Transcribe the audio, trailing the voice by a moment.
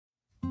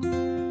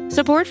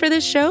Support for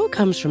this show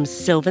comes from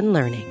Sylvan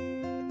Learning.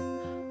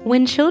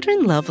 When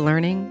children love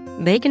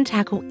learning, they can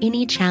tackle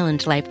any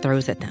challenge life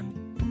throws at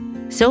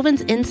them.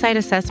 Sylvan's Insight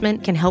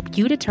Assessment can help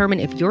you determine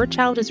if your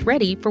child is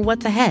ready for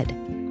what's ahead.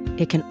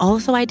 It can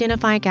also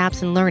identify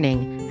gaps in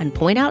learning and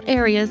point out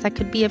areas that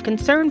could be of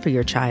concern for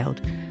your child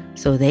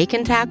so they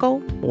can tackle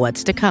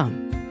what's to come.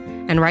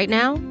 And right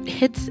now,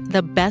 it's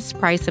the best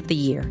price of the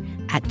year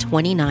at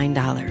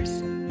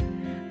 $29.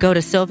 Go to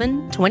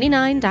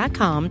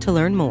sylvan29.com to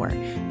learn more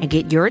and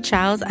get your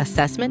child's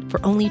assessment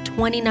for only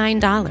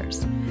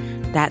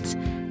 $29. That's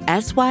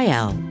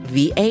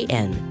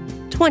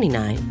SYLVAN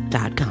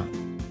 29.com.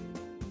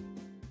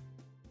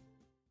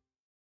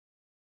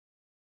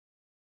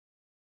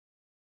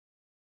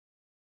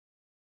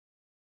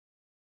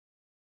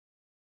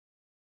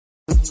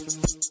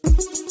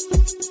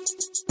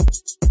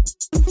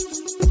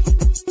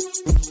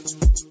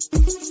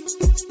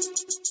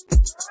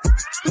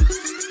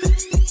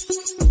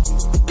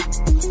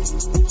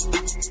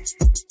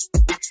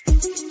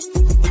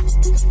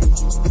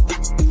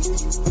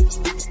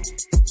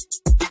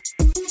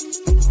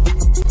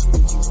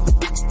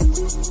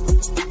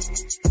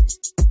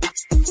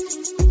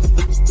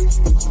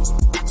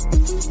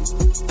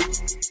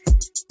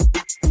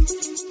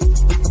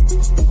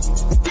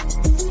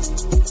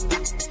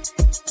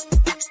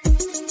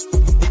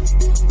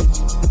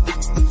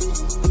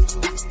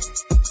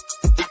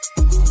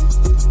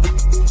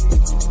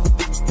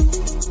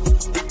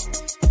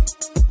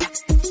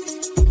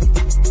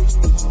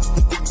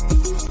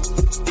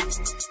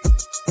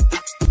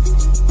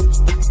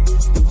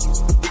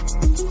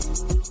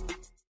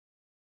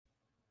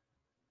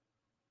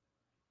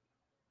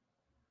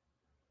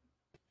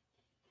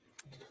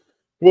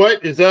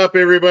 What is up,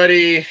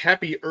 everybody?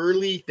 Happy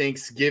early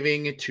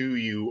Thanksgiving to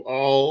you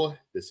all.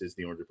 This is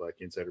the Orange and Black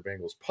Insider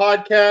Bengals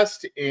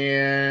podcast,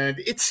 and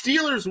it's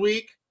Steelers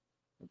week.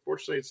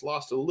 Unfortunately, it's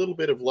lost a little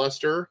bit of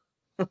luster,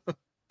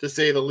 to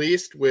say the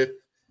least, with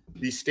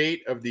the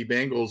state of the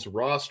Bengals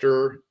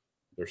roster.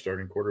 Their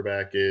starting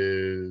quarterback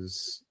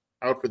is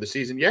out for the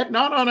season, yet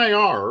not on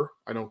IR,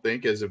 I don't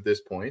think, as of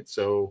this point.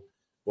 So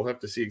we'll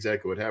have to see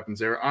exactly what happens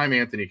there. I'm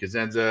Anthony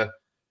Cosenza,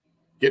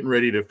 getting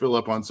ready to fill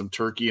up on some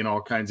turkey and all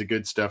kinds of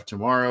good stuff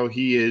tomorrow.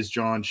 He is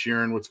John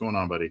Sheeran. What's going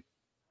on, buddy?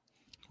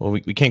 Well,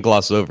 we can't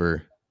gloss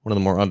over one of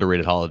the more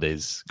underrated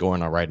holidays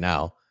going on right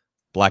now,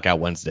 Blackout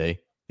Wednesday.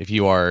 If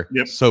you are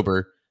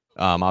sober,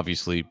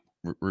 obviously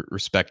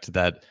respect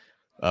that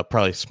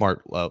probably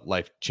smart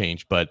life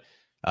change. But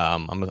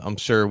I'm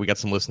sure we got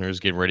some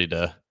listeners getting ready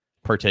to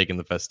partake in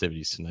the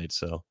festivities tonight.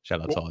 So shout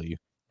out to all of you.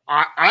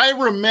 I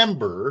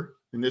remember,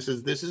 and this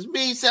is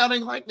me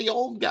sounding like the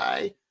old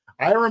guy.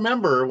 I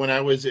remember when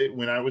I was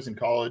in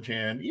college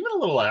and even a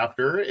little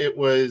after, it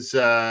was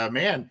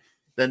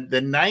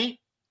the night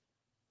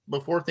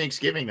before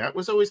Thanksgiving, that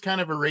was always kind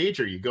of a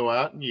rager. You go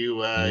out and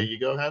you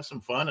go have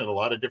some fun at a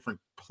lot of different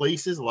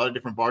places, a lot of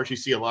different bars. You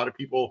see a lot of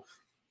people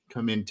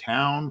come in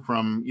town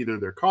from either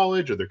their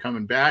college or they're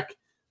coming back.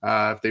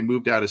 If they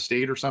moved out of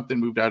state or something,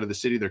 moved out of the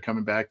city, they're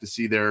coming back to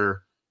see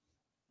their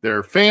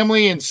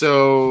family, and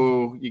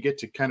so you get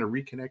to kind of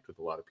reconnect with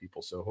a lot of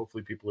people. So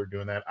hopefully people are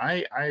doing that.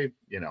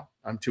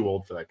 I'm too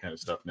old for that kind of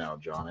stuff now,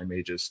 John. I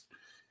may just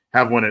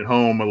have one at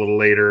home a little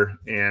later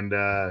and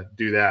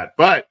do that.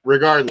 But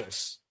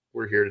regardless,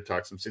 we're here to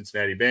talk some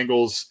Cincinnati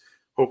Bengals.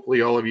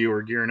 Hopefully all of you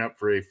are gearing up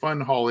for a fun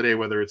holiday,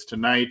 whether it's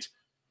tonight,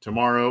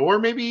 tomorrow, or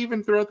maybe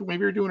even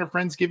maybe you're doing a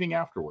Friendsgiving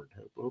afterward.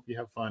 I hope you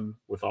have fun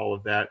with all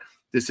of that.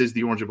 This is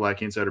the Orange and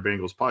Black Insider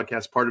Bengals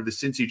podcast, part of the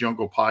Cincy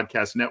Jungle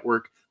Podcast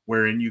Network,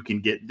 wherein you can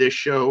get this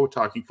show,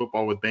 Talking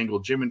Football with Bengal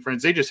Jim and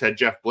Friends. They just had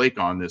Jeff Blake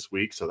on this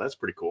week, so that's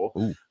pretty cool.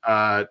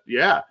 A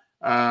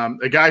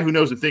guy who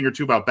knows a thing or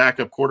two about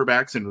backup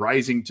quarterbacks and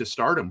rising to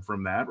stardom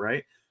from that,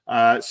 right?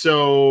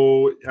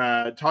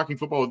 Talking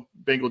Football with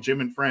Bengal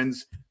Jim and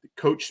Friends,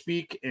 Coach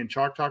Speak and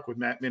Chalk Talk with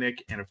Matt Minnick,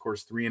 and, of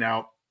course, 3 and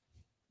Out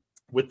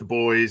with the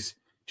boys,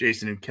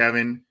 Jason and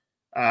Kevin.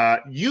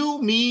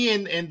 You, me,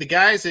 and the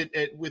guys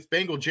with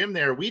Bengal Jim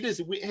there,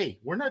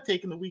 we're not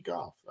taking the week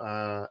off.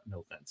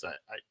 No offense.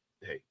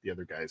 Hey, the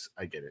other guys,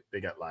 I get it.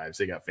 They got lives,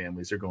 they got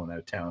families, they're going out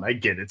of town. I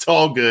get it. It's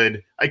all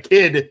good. I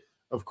kid,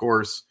 of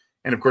course.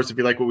 And of course, if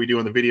you like what we do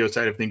on the video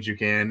side of things, you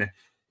can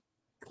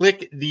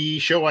click the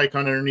show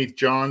icon underneath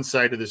John's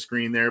side of the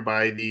screen there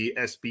by the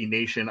SB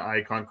Nation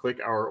icon. Click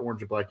our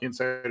Orange and Black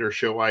Insider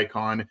show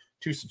icon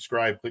to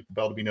subscribe. Click the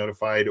bell to be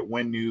notified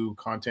when new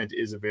content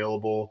is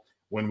available,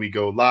 when we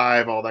go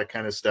live, all that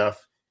kind of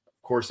stuff.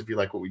 Of course, if you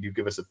like what we do,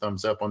 give us a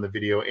thumbs up on the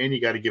video, and you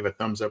got to give a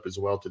thumbs up as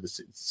well to the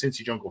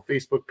Cincy Jungle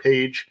Facebook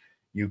page.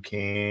 You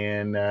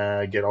can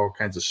get all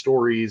kinds of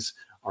stories,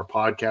 our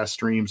podcast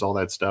streams, all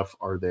that stuff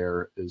are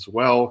there as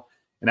well.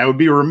 And I would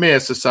be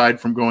remiss, aside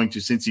from going to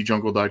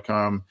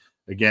cincyjungle.com.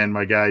 Again,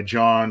 my guy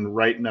John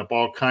writing up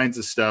all kinds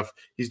of stuff.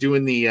 He's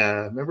doing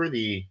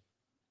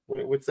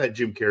what's that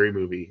Jim Carrey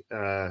movie?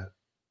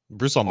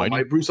 Bruce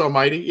Almighty. Bruce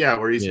Almighty, yeah,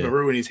 where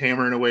remember when he's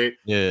hammering away?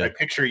 Yeah. I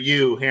picture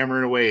you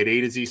hammering away at A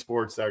to Z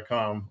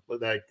Sports.com,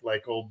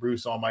 like old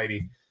Bruce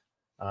Almighty.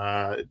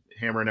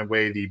 hammering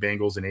away the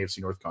Bengals in AFC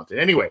North content.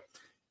 Anyway,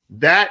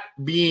 that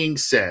being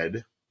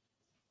said,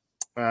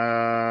 we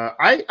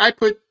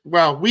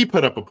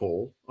put up a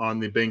poll on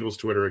the Bengals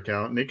Twitter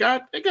account, and it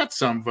got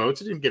some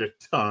votes. It didn't get a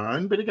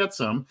ton, but it got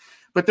some.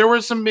 But there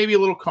was maybe a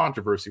little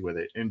controversy with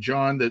it. And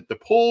John, the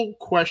poll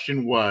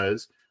question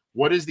was,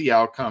 what is the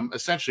outcome?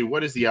 Essentially,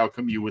 what is the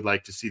outcome you would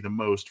like to see the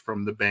most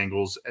from the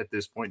Bengals at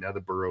this point now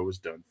that Burrow is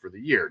done for the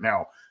year?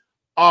 Now,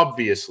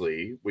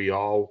 obviously, we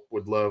all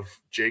would love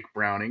Jake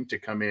Browning to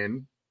come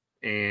in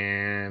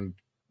and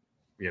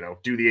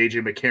do the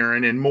AJ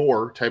McCarron and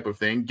more type of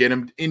thing, get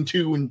him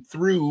into and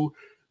through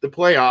the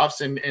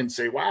playoffs and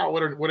say, wow,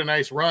 what a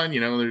nice run.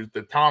 There's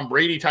the Tom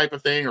Brady type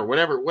of thing or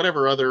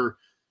whatever other,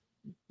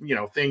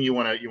 thing you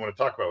want to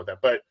talk about with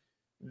that. But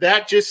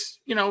that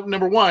just,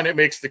 number one, it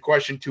makes the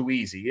question too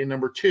easy. And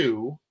number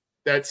two,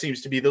 that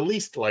seems to be the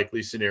least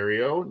likely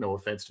scenario. No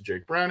offense to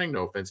Jake Browning,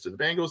 no offense to the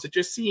Bengals. It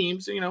just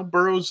seems,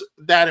 Burrow's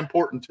that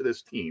important to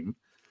this team.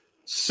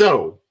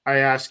 So I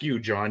ask you,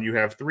 John, you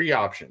have three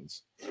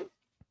options.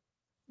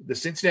 The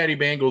Cincinnati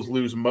Bengals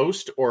lose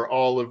most or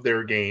all of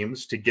their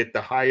games to get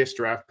the highest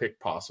draft pick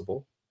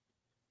possible.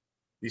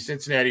 The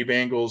Cincinnati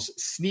Bengals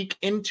sneak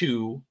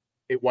into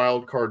a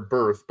wild card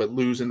berth but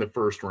lose in the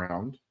first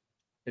round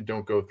and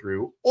don't go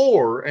through,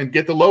 and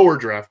get the lower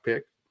draft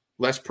pick,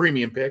 less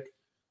premium pick,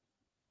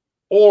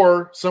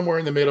 or somewhere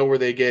in the middle where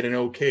they get an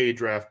okay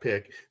draft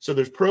pick. So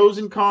there's pros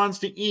and cons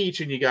to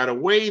each, and you got to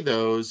weigh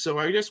those. So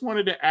I just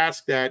wanted to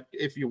ask that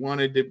if you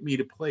wanted me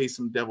to play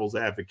some devil's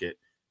advocate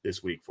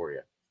this week for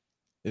you.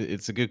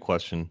 It's a good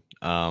question.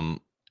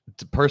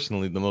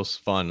 Personally, the most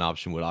fun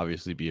option would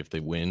obviously be if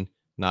they win,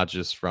 not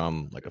just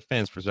from like a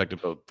fan's perspective,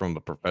 but from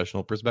a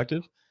professional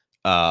perspective.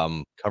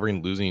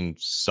 Covering losing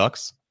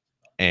sucks.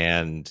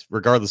 And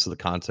regardless of the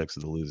context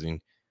of the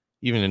losing,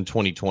 even in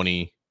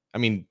 2020, I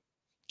mean,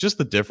 just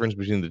the difference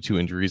between the two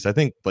injuries, I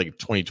think like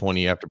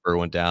 2020 after Burrow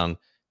went down,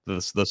 the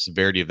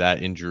severity of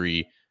that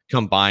injury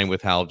combined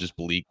with how just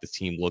bleak the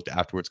team looked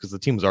afterwards, because the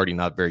team was already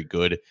not very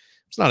good.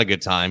 It's not a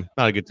good time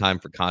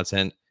for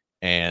content.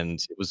 And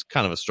it was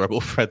kind of a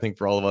struggle, I think,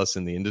 for all of us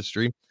in the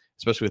industry,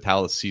 especially with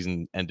how the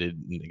season ended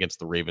against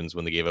the Ravens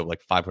when they gave up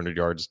like 500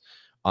 yards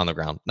on the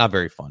ground. Not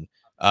very fun.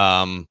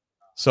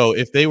 So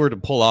if they were to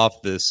pull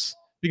off this,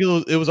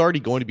 because it was already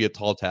going to be a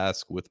tall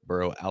task with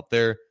Burrow out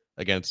there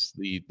against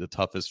the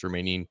toughest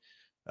remaining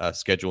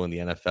schedule in the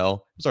NFL,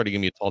 it was already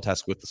going to be a tall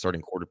task with the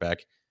starting quarterback.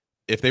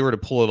 If they were to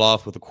pull it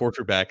off with a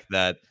quarterback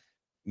that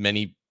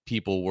many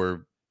people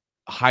were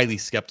highly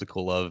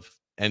skeptical of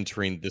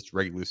entering this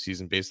regular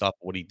season based off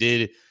of what he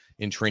did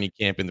in training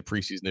camp in the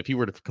preseason, if he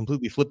were to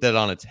completely flip that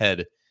on its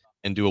head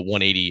and do a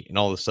 180 and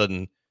all of a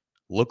sudden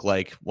look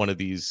like one of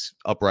these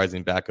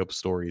uprising backup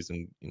stories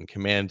and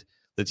command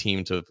the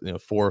team to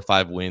 4 or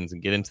 5 wins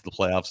and get into the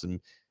playoffs and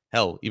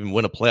hell, even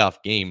win a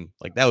playoff game,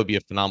 like that would be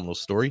a phenomenal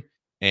story.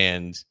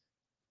 And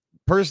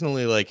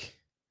personally, like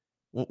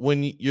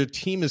when your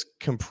team is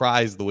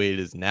comprised the way it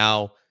is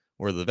now,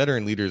 where the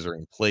veteran leaders are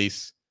in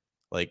place,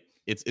 like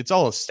it's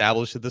all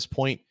established at this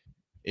point.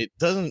 It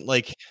doesn't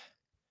like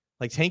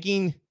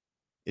tanking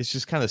is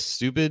just kind of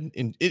stupid,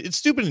 and it's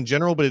stupid in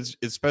general, but it's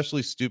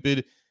especially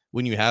stupid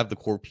when you have the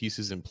core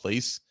pieces in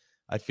place.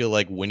 I feel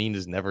like winning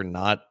is never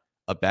not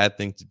a bad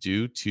thing to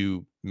do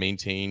to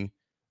maintain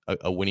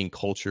a winning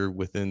culture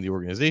within the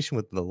organization,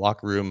 within the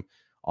locker room,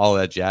 all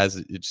that jazz.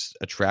 It just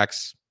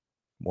attracts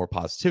more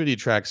positivity,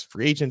 attracts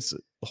free agents,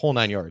 the whole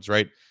 9 yards,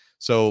 right?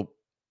 So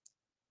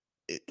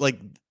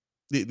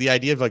the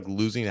idea of like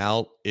losing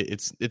out,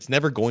 it's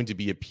never going to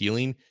be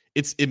appealing.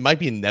 It might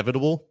be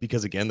inevitable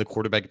because again, the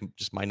quarterback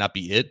just might not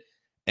be it.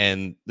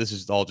 And this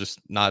is all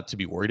just not to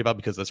be worried about,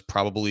 because that's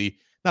probably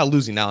not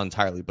losing out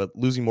entirely, but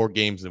losing more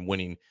games than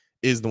winning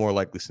is the more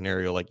likely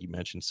scenario, like you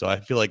mentioned. So I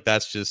feel like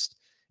it's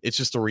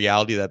just a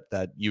reality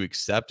that you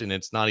accept. And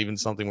it's not even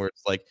something where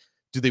it's like,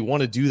 do they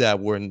want to do that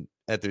when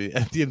at the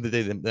end of the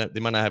day, they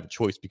might not have a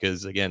choice,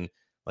 because again,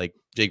 like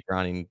Jake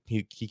Browning,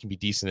 he can be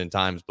decent in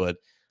times, but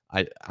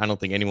I don't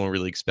think anyone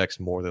really expects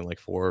more than like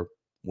 4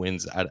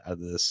 wins out of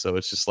this. So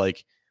it's just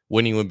like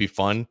winning would be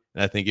fun.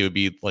 And I think it would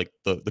be like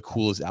the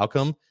coolest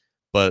outcome.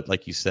 But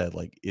like you said,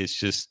 like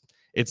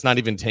it's not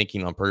even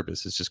tanking on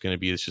purpose. It's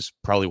just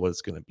probably what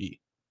it's going to be.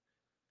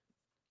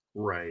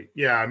 Right.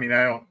 Yeah. I mean,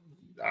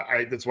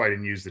 that's why I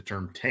didn't use the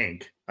term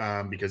tank,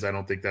 because I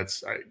don't think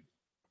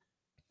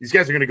these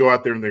guys are going to go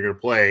out there and they're going to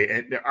play.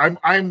 And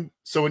I'm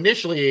so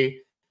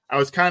initially I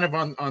was kind of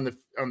on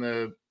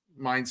the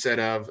mindset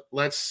of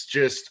let's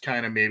just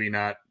kind of maybe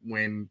not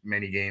win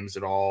many games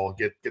at all,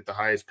 get the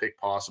highest pick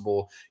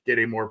possible, get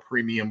a more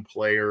premium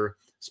player,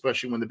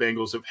 especially when the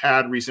Bengals have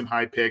had recent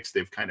high picks.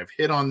 They've kind of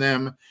hit on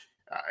them.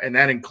 And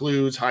that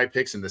includes high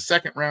picks in the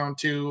second round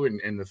too.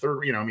 And the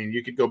third, I mean,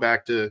 you could go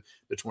back to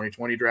the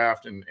 2020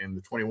 draft and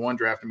the 21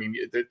 draft. I mean,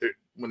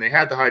 when they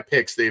had the high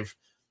picks, they've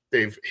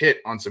hit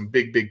on some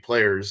big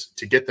players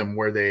to get them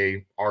where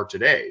they are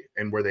today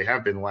and where they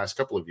have been the last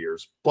couple of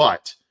years.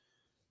 But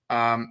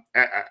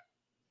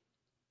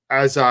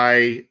as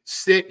I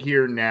sit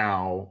here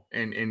now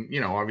and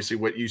obviously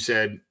what you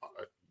said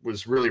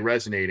was really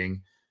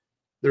resonating.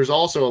 there's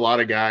also a lot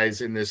of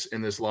guys in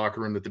this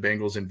locker room that the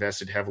Bengals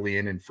invested heavily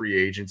in free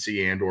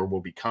agency and or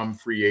will become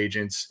free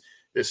agents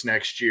this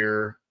next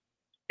year.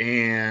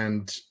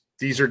 And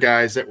these are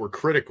guys that were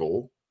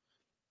critical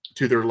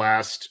to their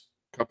last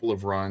couple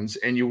of runs,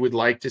 and you would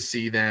like to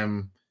see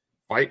them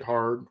fight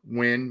hard,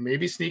 win,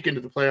 maybe sneak into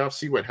the playoffs,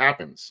 see what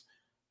happens.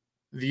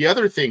 The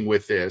other thing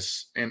with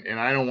this, and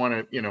I don't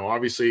want to,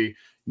 obviously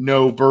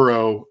no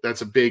Burrow,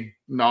 that's a big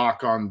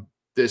knock on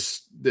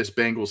this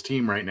Bengals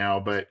team right now.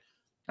 But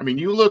I mean,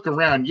 you look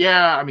around,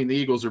 the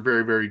Eagles are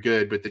very, very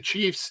good, but the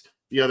Chiefs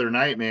the other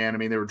night, man,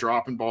 they were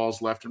dropping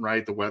balls left and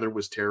right. The weather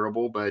was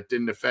terrible, but it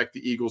didn't affect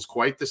the Eagles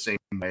quite the same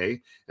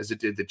way as it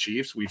did the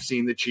Chiefs. We've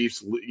seen the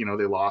Chiefs,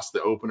 they lost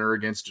the opener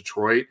against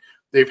Detroit.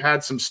 They've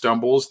had some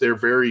stumbles. They're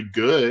very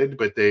good,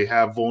 but they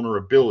have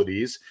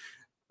vulnerabilities.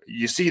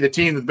 You see the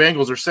team the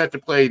Bengals are set to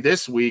play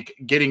this week,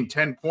 getting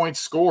 10 points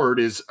scored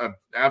is an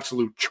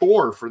absolute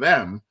chore for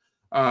them.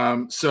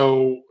 And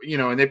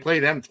they play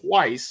them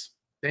twice.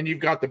 Then you've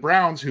got the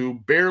Browns who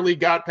barely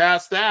got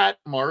past that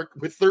mark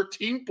with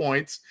 13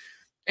 points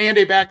and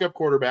a backup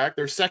quarterback,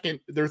 their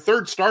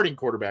third starting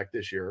quarterback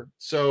this year.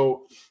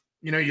 So,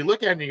 you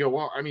look at it and you go,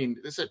 well,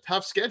 this is a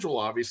tough schedule,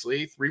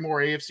 obviously. 3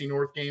 more AFC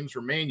North games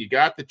remain. You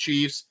got the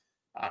Chiefs.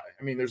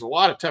 There's a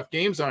lot of tough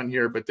games on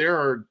here, but there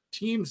are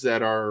teams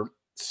that are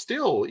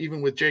still,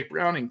 even with Jake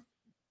Browning,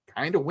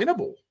 kind of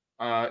winnable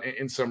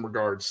in some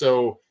regards.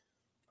 So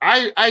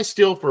I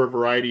still, for a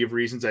variety of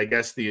reasons, I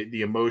guess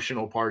the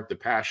emotional part, the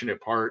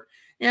passionate part,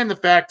 and the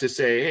fact to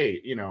say,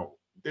 hey,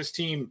 this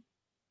team,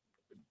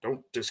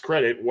 don't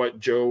discredit what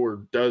Joe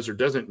does or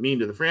doesn't mean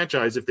to the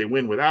franchise if they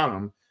win without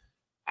him.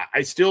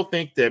 I still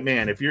think that,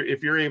 man, if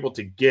you're able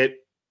to get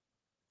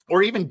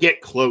or even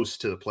get close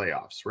to the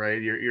playoffs,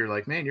 right? You're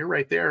like, man, you're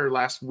right there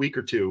last week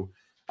or two.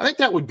 I think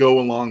that would go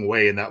a long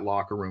way in that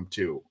locker room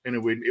too. And it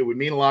would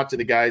mean a lot to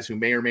the guys who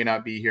may or may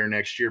not be here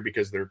next year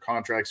because their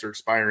contracts are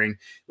expiring. It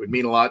would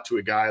mean a lot to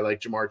a guy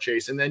like Jamar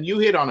Chase. And then you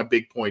hit on a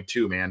big point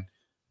too, man.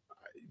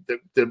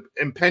 The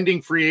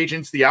impending free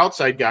agents, the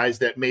outside guys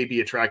that may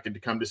be attracted to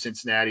come to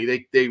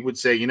Cincinnati, they would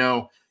say,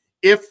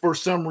 if for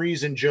some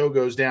reason Joe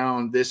goes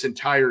down, this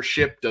entire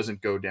ship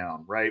doesn't go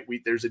down, right?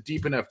 There's a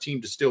deep enough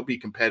team to still be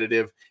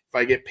competitive. If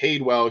I get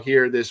paid well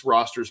here, this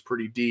roster's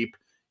pretty deep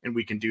and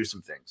we can do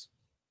some things.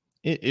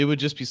 It would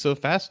just be so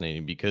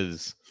fascinating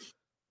because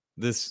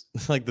the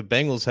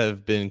Bengals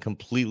have been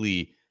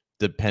completely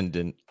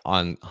dependent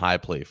on high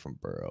play from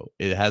Burrow.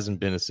 It hasn't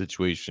been a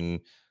situation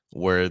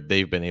where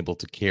they've been able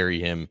to carry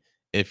him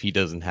if he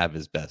doesn't have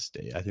his best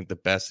day. I think the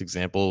best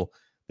example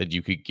that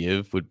you could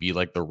give would be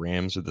like the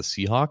Rams or the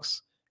Seahawks.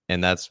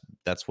 And that's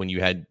when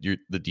you had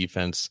the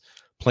defense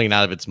playing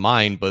out of its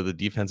mind, but the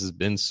defense has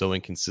been so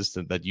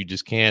inconsistent that you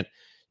can't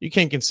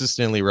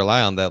consistently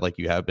rely on that like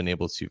you have been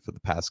able to for the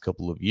past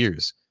couple of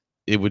years.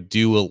 It would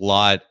do a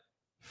lot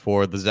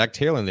for the Zach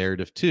Taylor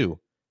narrative too.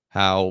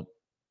 How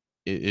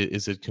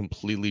is it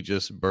completely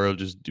just Burrow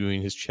just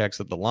doing his checks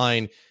at the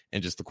line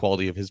and just the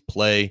quality of his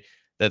play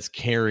that's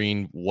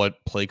carrying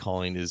what play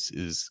calling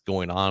is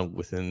going on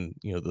within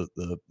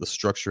the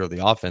structure of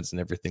the offense and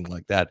everything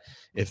like that.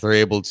 If they're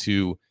able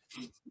to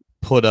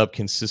put up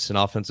consistent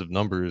offensive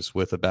numbers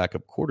with a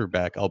backup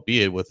quarterback,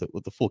 albeit with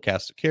the full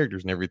cast of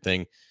characters and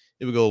everything,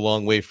 it would go a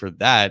long way for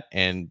that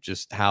and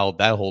just how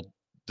that whole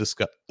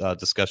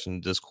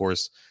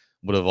discourse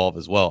would evolve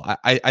as well.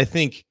 I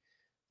think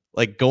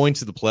like going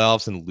to the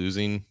playoffs and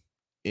losing,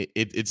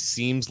 it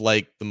seems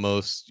like the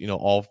most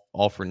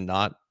all for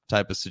naught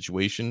type of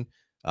situation.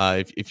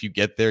 If you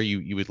get there,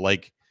 you would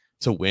like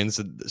to win.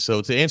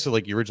 So to answer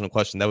like the original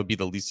question, that would be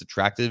the least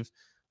attractive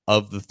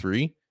of the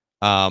three.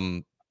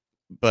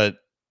 But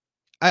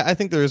I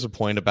think there is a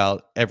point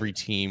about every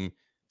team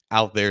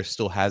out there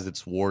still has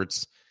its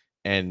warts.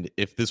 And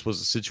if this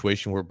was a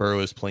situation where Burrow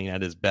is playing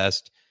at his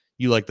best,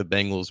 you like the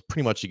Bengals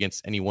pretty much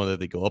against anyone that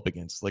they go up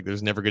against. Like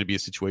there's never going to be a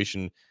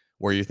situation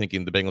where you're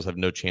thinking the Bengals have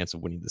no chance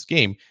of winning this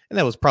game. And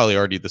that was probably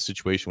already the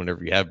situation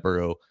whenever you have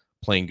Burrow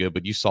playing good,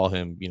 but you saw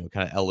him,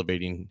 kind of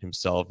elevating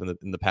himself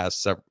in the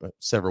past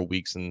several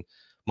weeks and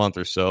month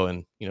or so.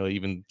 And,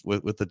 even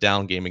with the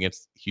down game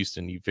against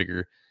Houston, you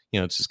figure,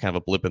 it's just kind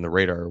of a blip in the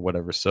radar or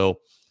whatever. So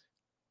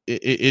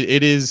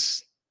it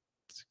is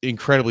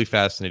incredibly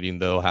fascinating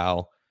though,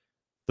 how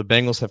the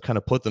Bengals have kind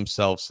of put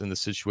themselves in the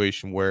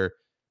situation where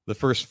the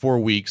first 4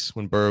 weeks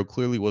when Burrow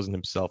clearly wasn't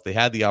himself, they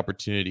had the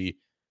opportunity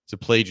to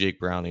play Jake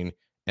Browning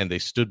and they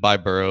stood by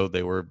Burrow.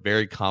 They were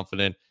very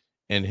confident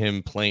in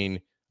him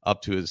playing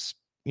up to his,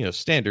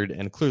 standard.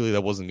 And clearly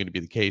that wasn't going to be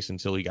the case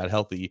until he got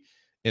healthy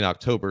in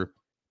October.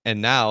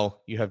 And now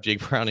you have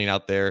Jake Browning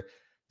out there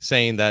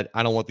saying that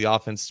I don't want the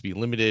offense to be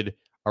limited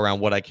around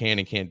what I can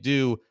and can't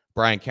do.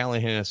 Brian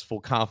Callahan has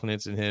full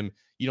confidence in him.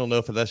 You don't know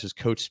if that's just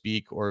coach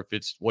speak or if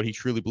it's what he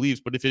truly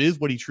believes. But if it is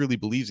what he truly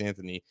believes,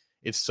 Anthony,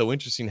 it's so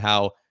interesting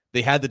how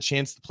they had the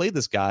chance to play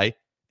this guy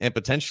and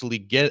potentially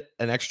get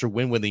an extra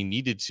win when they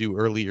needed to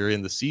earlier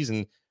in the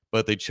season,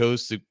 but they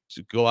chose to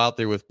go out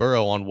there with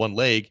Burrow on one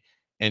leg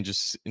and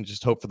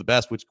just hope for the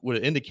best, which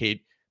would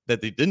indicate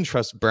that they didn't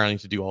trust Browning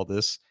to do all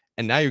this.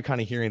 And now you're kind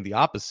of hearing the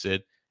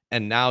opposite.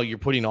 And now you're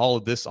putting all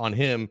of this on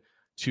him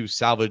to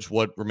salvage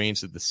what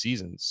remains of the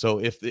season. So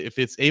if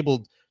it's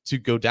able to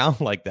go down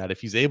like that,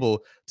 if he's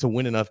able to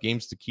win enough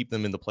games to keep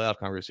them in the playoff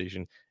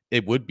conversation,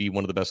 it would be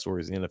one of the best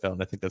stories in the NFL.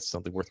 And I think that's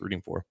something worth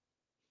rooting for.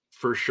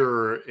 For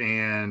sure.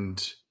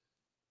 And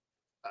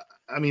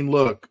I mean,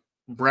 look,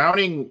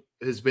 Browning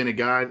has been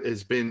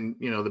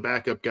the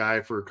backup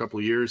guy for a couple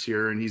of years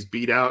here, and he's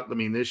beat out. I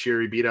mean, this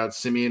year he beat out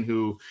Simeon,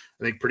 who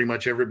I think pretty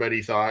much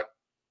everybody thought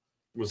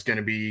was going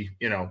to be,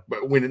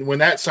 but when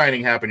that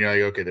signing happened, you're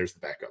like, okay, there's the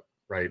backup,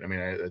 right? I mean,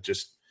 that's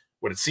just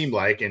what it seemed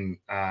like. And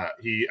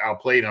he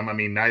outplayed him. I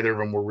mean, neither of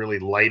them were really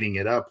lighting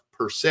it up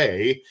per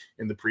se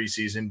in the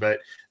preseason, but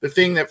the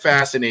thing that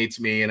fascinates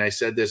me, and I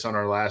said this on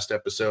our last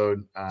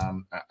episode,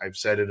 I've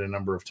said it a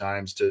number of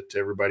times to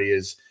everybody,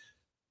 is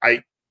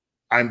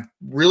I'm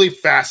really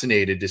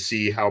fascinated to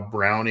see how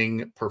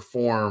Browning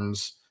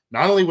performs,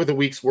 not only with a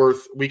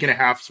week and a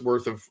half's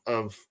worth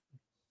of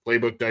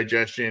playbook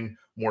digestion,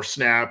 more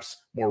snaps,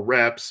 more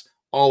reps,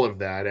 all of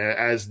that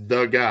as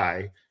the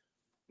guy,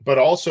 but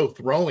also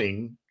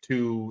throwing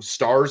to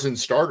stars and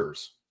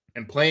starters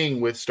and playing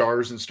with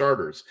stars and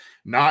starters,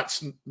 not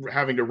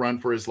having to run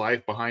for his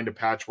life behind a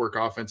patchwork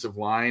offensive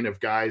line of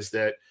guys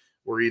that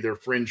were either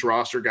fringe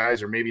roster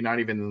guys or maybe not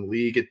even in the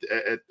league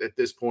at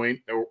this point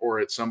or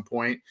at some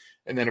point.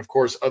 And then, of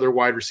course, other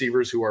wide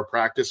receivers who are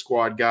practice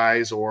squad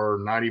guys or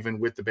not even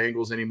with the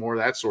Bengals anymore,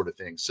 that sort of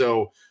thing.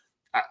 So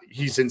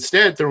he's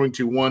instead throwing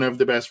to one of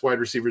the best wide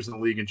receivers in the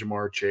league in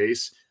Jamar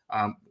Chase.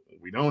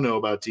 We don't know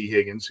about T.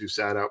 Higgins, who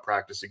sat out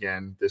practice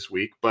again this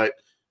week, but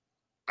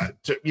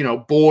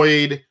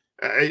Boyd,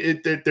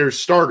 there's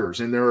starters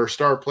and there are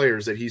star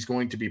players that he's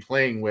going to be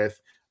playing with.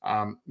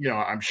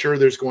 I'm sure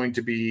there's going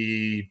to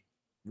be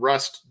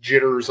rust,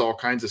 jitters, all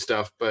kinds of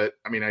stuff. But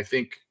I mean, I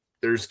think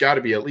there's got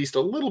to be at least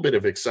a little bit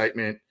of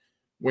excitement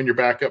when your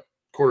backup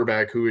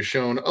quarterback, who has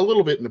shown a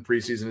little bit in the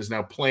preseason, is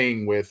now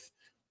playing with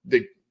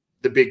the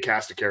big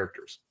cast of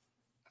characters.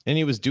 And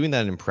he was doing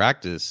that in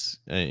practice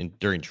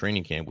during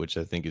training camp, which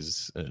I think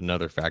is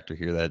another factor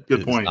here that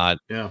Good point.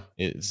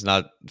 It's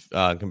not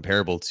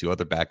comparable to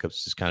other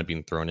backups just kind of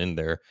being thrown in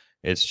there.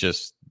 It's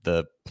just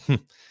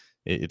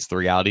it's the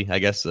reality, I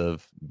guess,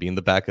 of being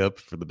the backup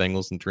for the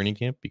Bengals in training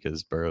camp,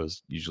 because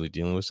Burrow's usually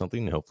dealing with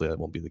something, and hopefully that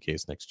won't be the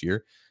case next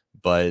year.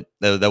 But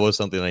that was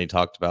something that he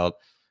talked about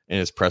in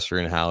his presser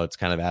and how it's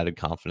kind of added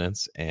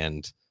confidence.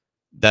 And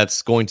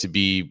that's going to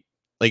be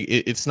like,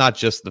 it's not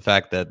just the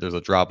fact that there's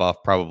a drop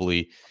off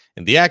probably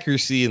in the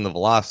accuracy and the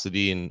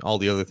velocity and all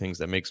the other things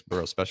that makes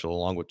Burrow special,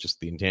 along with just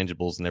the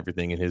intangibles and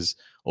everything and his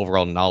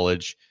overall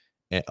knowledge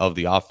of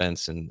the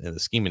offense and the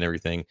scheme and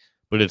everything.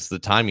 But it's the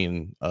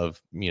timing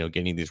of,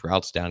 getting these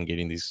routes down,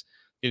 getting these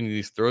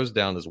throws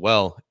down as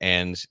well.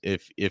 And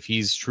if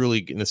he's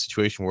truly in a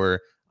situation where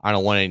I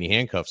don't want any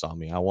handcuffs on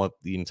me, I want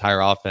the entire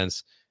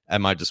offense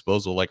at my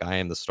disposal, like I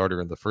am the starter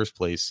in the first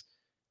place,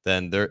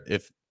 then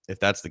if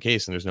that's the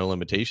case and there's no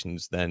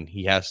limitations, then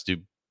he has to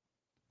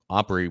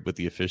operate with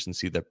the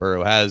efficiency that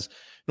Burrow has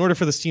in order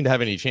for this team to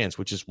have any chance,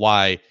 which is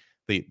why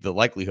the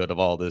likelihood of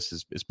all this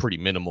is pretty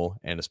minimal.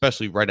 And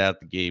especially right out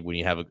the gate, when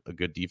you have a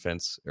good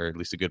defense, or at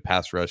least a good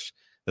pass rush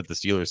that the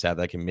Steelers have,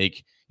 that can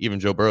make even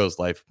Joe Burrow's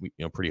life,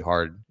 pretty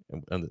hard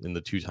in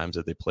the two times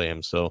that they play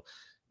him. So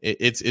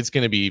it's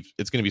going to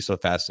be so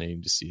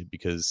fascinating to see,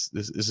 because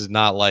this is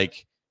not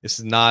like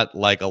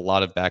a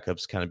lot of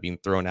backups kind of being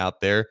thrown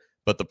out there,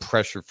 but the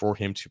pressure for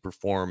him to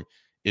perform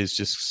is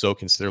just so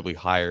considerably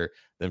higher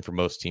than for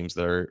most teams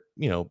that are,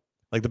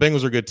 like the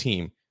Bengals are a good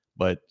team,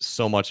 but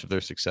so much of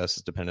their success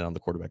is dependent on the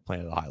quarterback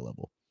playing at a high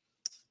level.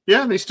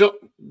 Yeah, they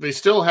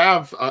still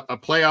have a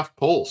playoff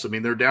pulse. I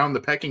mean, they're down the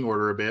pecking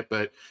order a bit,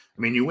 but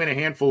I mean, you win a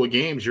handful of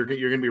games, you're going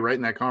to be right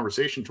in that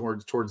conversation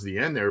towards the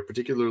end there,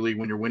 particularly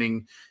when you're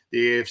winning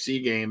the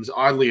AFC games.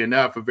 Oddly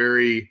enough, a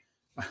very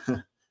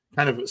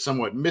kind of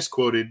somewhat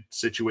misquoted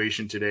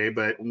situation today,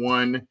 but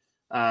one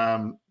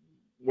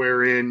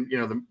wherein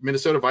the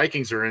Minnesota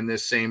Vikings are in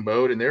this same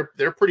boat, and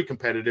they're pretty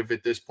competitive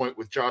at this point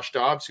with Josh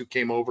Dobbs, who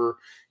came over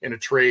in a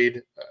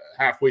trade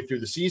halfway through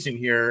the season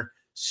here.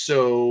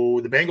 So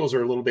the Bengals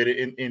are a little bit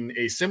in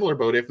a similar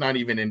boat, if not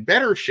even in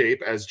better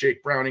shape, as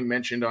Jake Browning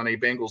mentioned on a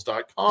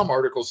Bengals.com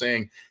article,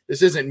 saying,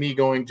 this isn't me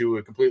going to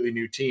a completely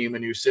new team, a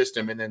new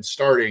system, and then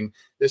starting.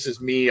 This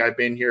is me. I've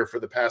been here for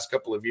the past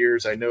couple of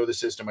years. I know the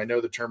system. I know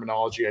the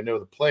terminology. I know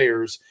the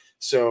players.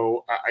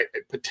 So I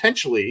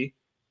potentially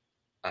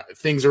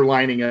things are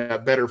lining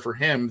up better for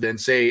him than,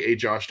 say, a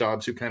Josh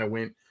Dobbs, who kind of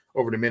went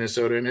over to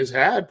Minnesota and has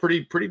had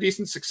pretty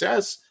decent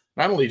success,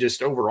 not only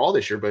just overall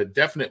this year, but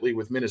definitely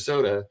with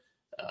Minnesota.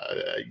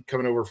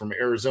 Coming over from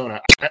Arizona.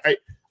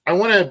 I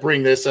want to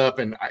bring this up,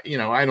 and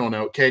I don't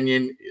know,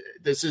 Kenyon,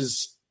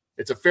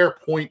 it's a fair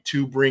point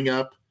to bring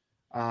up.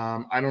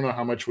 I don't know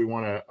how much we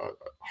want to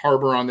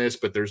harbor on this,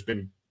 but there's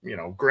been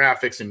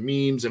graphics and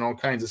memes and all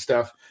kinds of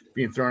stuff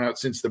being thrown out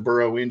since the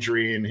Burrow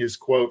injury, and his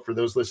quote, for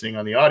those listening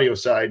on the audio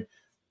side,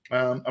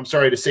 I'm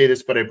sorry to say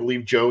this, but I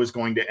believe Joe is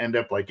going to end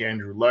up like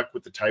Andrew Luck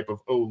with the type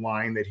of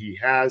O-line that he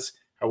has.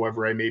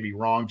 However, I may be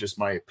wrong, just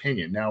my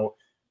opinion. Now,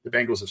 the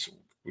Bengals have,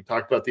 we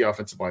talked about the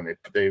offensive line.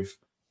 They've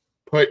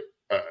put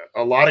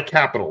a lot of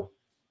capital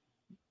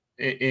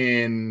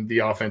in the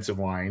offensive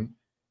line.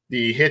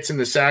 The hits and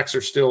the sacks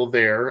are still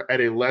there at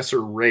a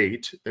lesser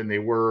rate than they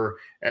were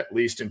at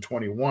least in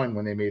 21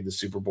 when they made the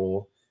Super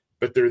Bowl,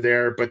 but they're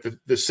there. But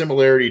the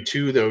similarity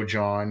too, though,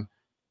 John,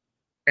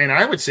 and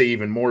I would say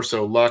even more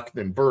so Luck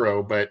than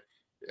Burrow, but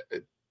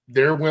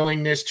their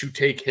willingness to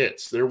take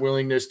hits, their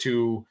willingness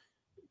to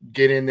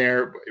get in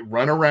there,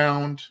 run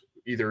around,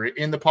 either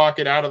in the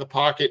pocket, out of the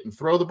pocket and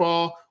throw the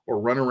ball,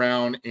 or run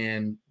around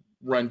and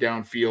run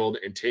downfield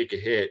and take a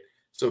hit.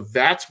 So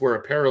that's where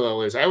a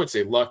parallel is. I would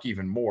say Luck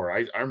even more.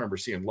 I remember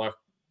seeing Luck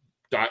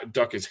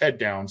duck his head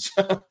down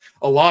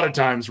a lot of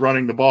times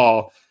running the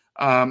ball.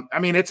 I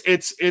mean,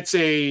 it's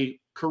a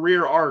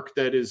career arc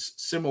that is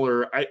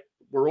similar.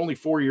 We're only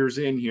 4 years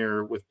in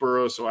here with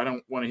Burrow, so I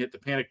don't want to hit the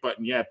panic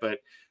button yet, but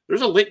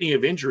there's a litany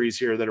of injuries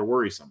here that are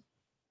worrisome.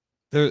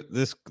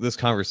 This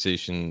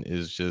conversation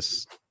is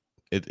just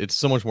it's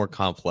so much more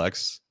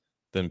complex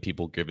than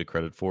people give it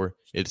credit for.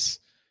 I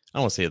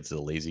don't want to say it's a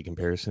lazy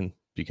comparison,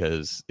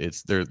 because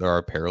there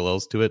are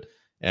parallels to it,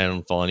 and I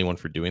don't follow anyone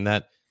for doing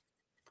that.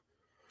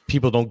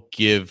 People don't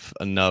give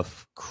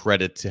enough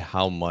credit to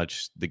how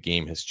much the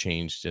game has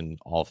changed in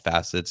all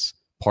facets.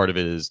 Part of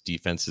it is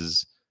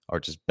defenses are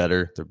just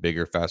better. They're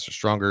bigger, faster,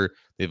 stronger.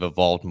 They've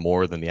evolved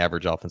more than the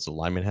average offensive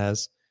lineman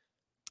has.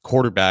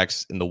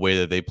 Quarterbacks in the way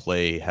that they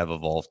play have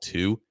evolved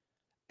too.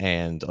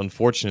 And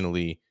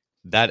unfortunately,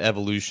 that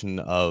evolution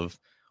of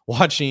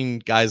watching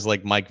guys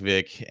like Mike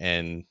Vick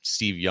and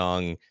Steve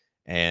Young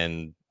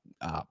and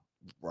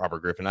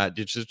Robert Griffin,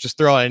 just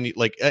throw out any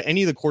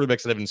of the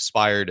quarterbacks that have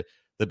inspired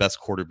the best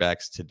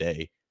quarterbacks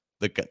today.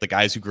 The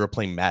guys who grew up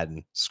playing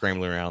Madden,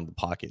 scrambling around the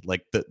pocket.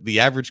 Like the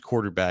average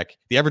quarterback,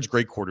 the average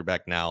great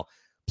quarterback now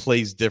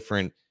plays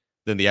different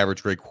than the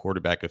average great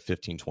quarterback of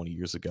 15, 20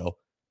 years ago.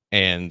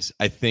 And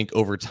I think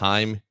over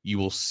time, you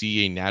will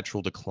see a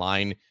natural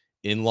decline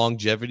in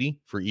longevity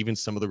for even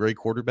some of the great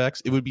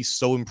quarterbacks. It would be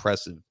so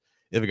impressive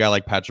if a guy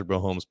like Patrick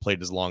Mahomes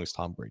played as long as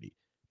Tom Brady.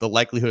 The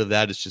likelihood of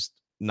that is just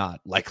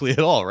not likely at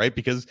all, right?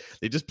 Because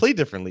they just play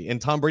differently.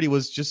 And Tom Brady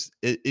was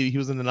he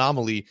was an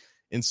anomaly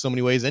in so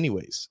many ways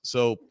anyways.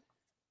 So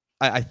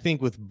I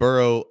think with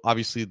Burrow,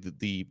 obviously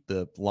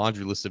the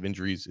laundry list of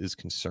injuries is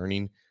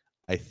concerning.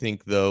 I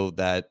think, though,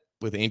 that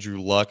with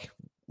Andrew Luck,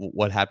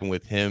 what happened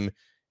with him,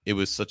 it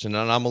was such an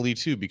anomaly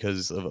too,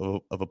 because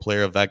of a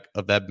player of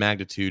that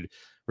magnitude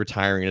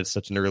retiring at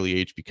such an early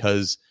age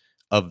because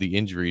of the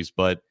injuries.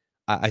 But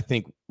I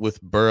think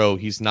with Burrow,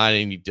 he's not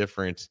any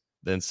different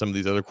than some of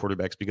these other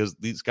quarterbacks, because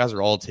these guys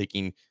are all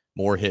taking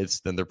more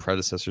hits than their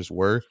predecessors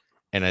were.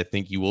 And I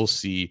think you will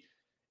see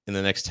in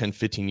the next 10,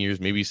 15 years,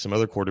 maybe some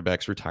other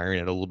quarterbacks retiring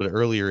at a little bit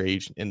earlier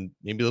age. And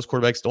maybe those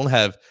quarterbacks don't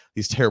have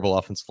these terrible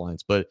offensive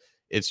lines, but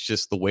it's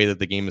just the way that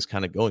the game is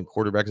kind of going.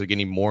 Quarterbacks are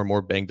getting more and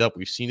more banged up.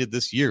 We've seen it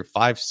this year.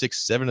 5,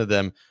 6, 7 of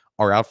them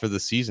are out for the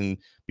season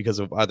because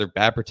of either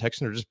bad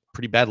protection or just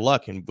pretty bad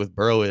luck. And with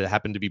Burrow, it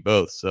happened to be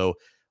both. So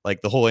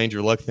like the whole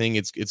Andrew Luck thing,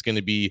 it's going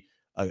to be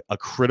a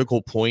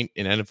critical point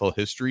in NFL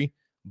history,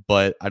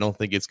 but I don't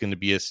think it's going to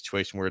be a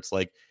situation where it's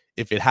like,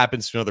 if it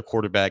happens to another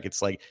quarterback,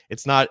 it's like,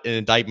 it's not an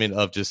indictment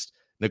of just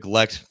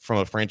neglect from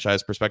a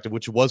franchise perspective,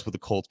 which it was with the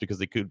Colts, because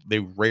they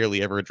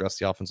rarely ever address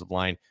the offensive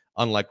line,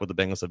 unlike what the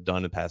Bengals have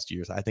done in past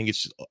years. I think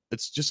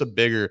it's just a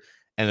bigger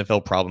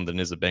NFL problem than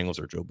it is a Bengals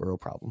or Joe Burrow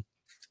problem.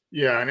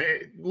 Yeah, and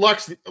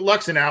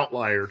Luck's an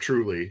outlier,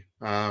 truly,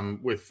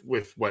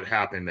 with what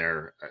happened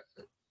there.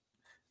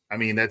 I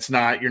mean,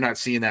 you're not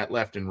seeing that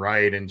left and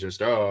right and just,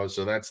 so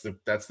that's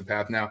the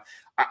path. Now,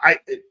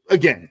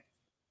 again,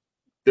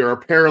 there are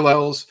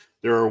parallels,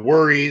 there are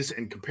worries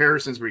and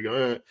comparisons where you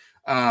go,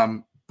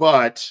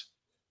 but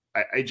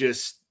I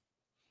think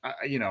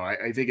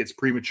it's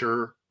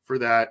premature for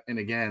that. And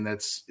again,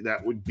 that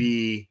would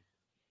be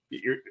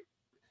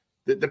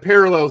the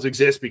parallels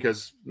exist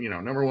because,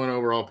 number one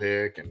overall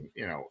pick and,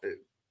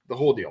 the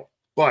whole deal,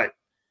 but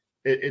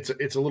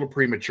it's a little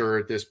premature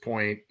at this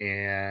point.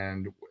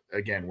 And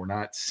again, we're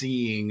not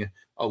seeing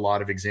a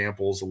lot of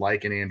examples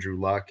like an Andrew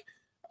Luck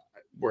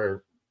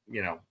where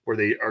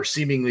they are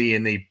seemingly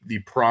in the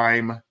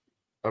prime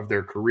of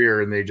their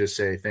career and they just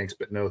say thanks,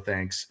 but no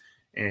thanks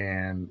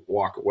and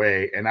walk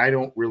away. And I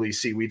don't really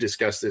see, we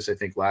discussed this, I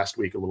think last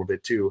week a little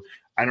bit too.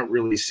 I don't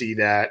really see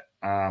that.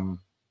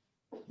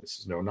 This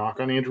is no knock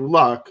on Andrew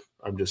Luck.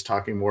 I'm just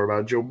talking more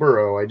about Joe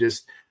Burrow.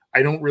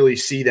 I don't really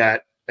see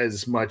that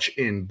as much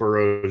in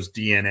Burrow's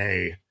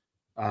DNA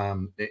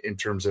in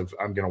terms of,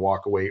 I'm going to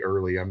walk away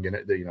early. I'm going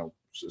to,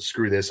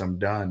 screw this. I'm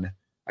done.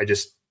 I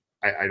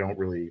don't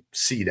really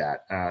see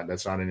that.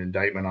 That's not an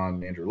indictment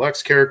on Andrew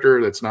Luck's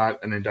character. That's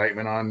not an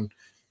indictment on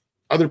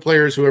other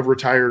players who have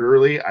retired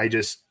early. I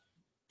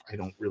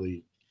don't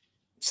really,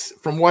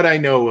 from what I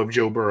know of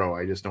Joe Burrow,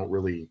 I just don't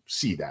really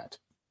see that.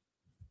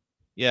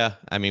 Yeah.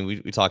 I mean,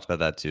 we talked about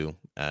that too.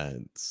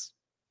 It's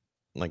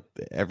like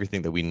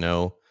everything that we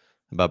know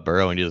about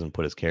Burrow, and he doesn't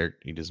put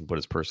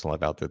his personal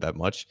life out there that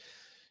much.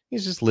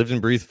 He's just lived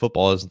and breathed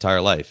football his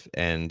entire life.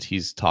 And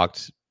he's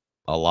talked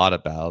a lot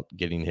about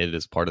getting hit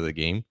as part of the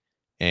game.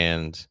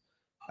 And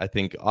I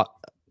think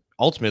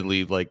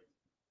ultimately, like,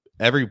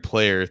 every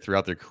player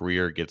throughout their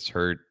career gets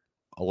hurt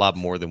a lot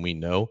more than we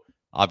know.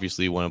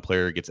 Obviously, when a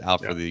player gets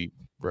out for the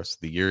rest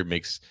of the year, it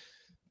makes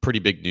pretty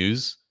big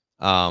news.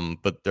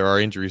 But there are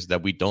injuries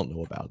that we don't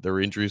know about. There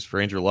were injuries for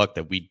Andrew Luck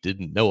that we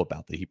didn't know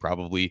about, that he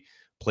probably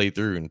played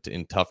through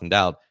and toughened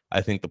out.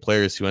 I think the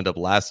players who end up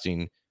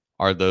lasting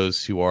are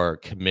those who are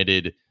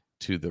committed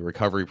to the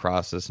recovery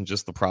process and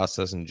just the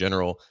process in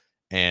general.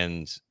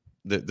 And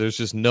there's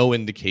just no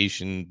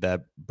indication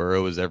that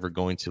Burrow is ever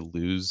going to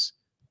lose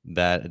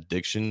that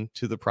addiction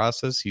to the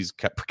process. He's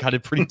got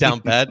it pretty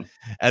down pat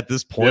at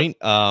this point.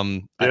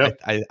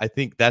 I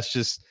think that's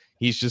just,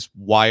 he's just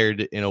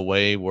wired in a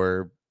way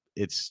where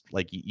it's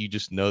like you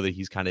just know that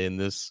he's kind of in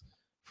this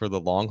for the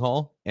long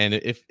haul. And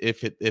if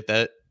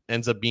that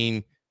ends up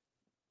being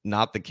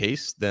not the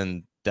case,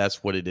 then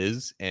that's what it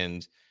is,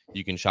 and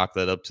you can chalk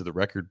that up to the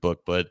record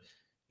book. But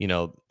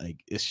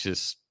like, it's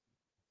just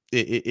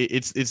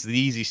it's the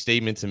easy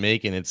statement to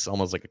make, and it's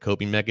almost like a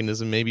coping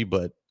mechanism maybe,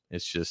 but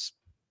it's just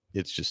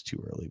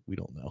too early. We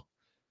don't know.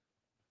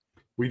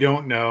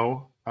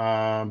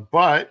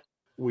 But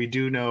we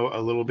do know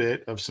a little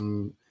bit of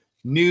some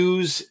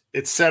news,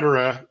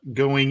 etc.,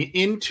 going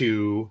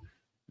into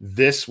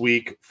this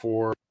week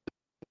for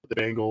the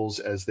Bengals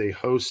as they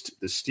host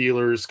the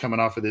Steelers, coming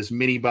off of this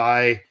mini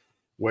bye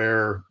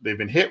where they've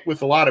been hit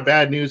with a lot of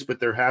bad news, but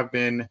there have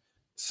been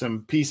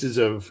some pieces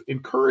of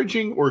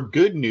encouraging or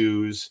good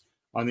news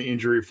on the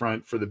injury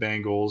front for the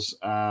Bengals.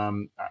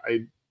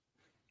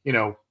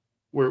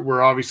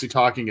 We're obviously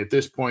talking at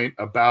this point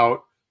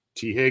about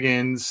T.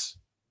 Higgins,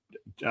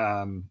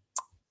 Sam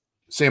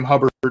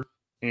Hubbard,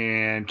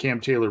 and Cam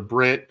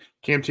Taylor-Britt.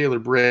 Cam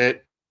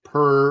Taylor-Britt,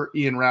 per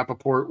Ian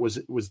Rappaport,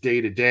 was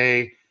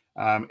day-to-day.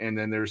 And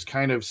then there's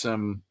kind of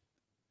some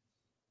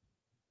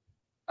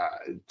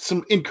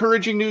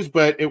encouraging news,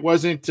 but it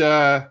wasn't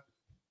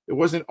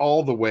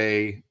all the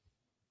way.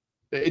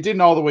 It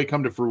didn't all the way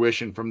come to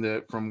fruition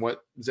from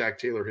what Zach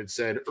Taylor had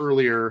said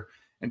earlier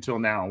until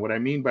now. What I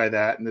mean by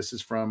that, and this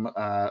is from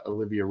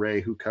Olivia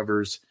Ray, who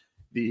covers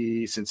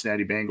the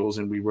Cincinnati Bengals,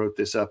 and we wrote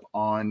this up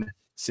on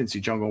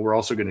Cincy Jungle. We're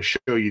also going to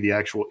show you the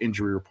actual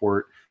injury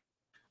report.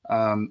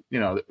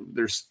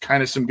 There's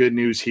kind of some good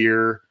news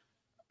here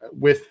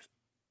with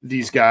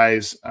these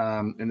guys,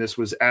 and this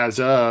was as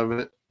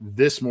of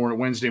this morning,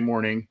 Wednesday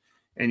morning.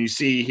 And you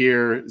see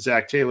here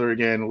Zach Taylor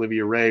again,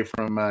 Olivia Ray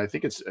from I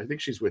think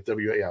she's with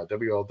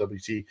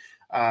WLWT.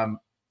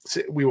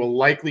 We will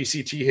likely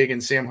see T.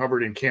 Higgins, Sam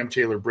Hubbard, and Cam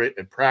Taylor-Britt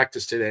at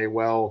practice today.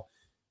 Well,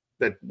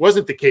 that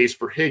wasn't the case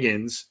for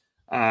Higgins,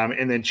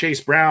 and then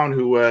Chase Brown,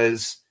 who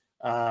was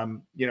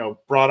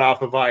brought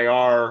off of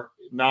IR.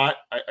 I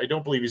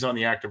don't believe he's on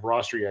the active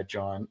roster yet,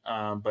 John.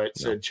 But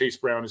said Chase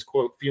Brown is,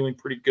 quote, feeling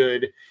pretty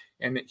good,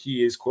 and that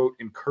he is, quote,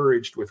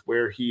 encouraged with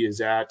where he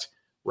is at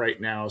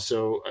right now.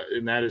 So,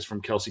 and that is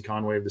from Kelsey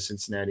Conway of the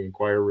Cincinnati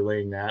Enquirer,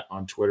 relaying that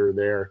on Twitter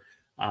there.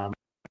 I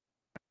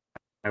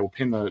will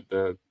pin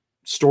the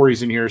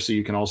stories in here so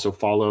you can also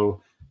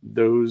follow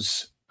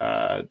those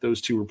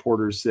two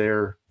reporters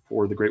there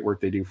for the great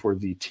work they do for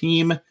the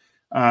team.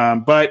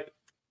 But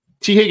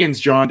T. Higgins,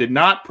 John, did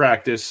not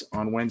practice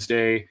on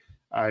Wednesday.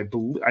 I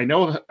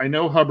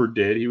know Hubbard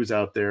did. He was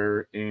out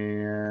there,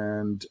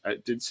 and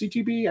did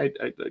CTB?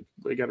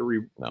 I got to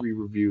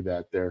re-review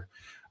that there.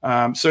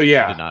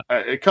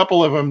 A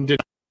couple of them did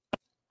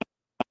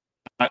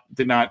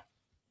not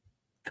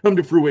come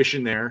to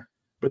fruition there,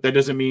 but that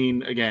doesn't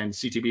mean, again,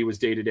 CTB was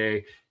day to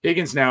day.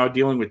 Higgins now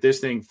dealing with this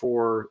thing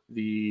for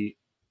the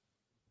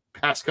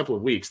past couple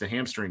of weeks, the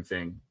hamstring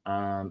thing.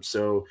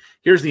 So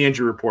here's the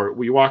injury report.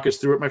 Will you walk us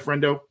through it, my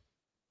friendo?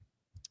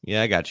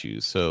 Yeah, I got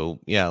you. So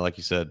yeah, like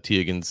you said, T.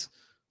 Higgins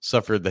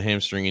suffered the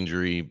hamstring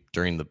injury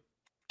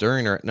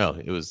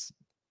it was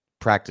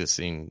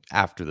practicing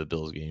after the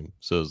Bills game.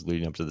 So it was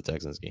leading up to the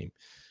Texans game.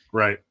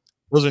 Right.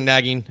 Those are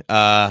nagging.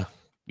 If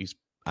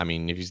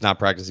he's not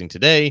practicing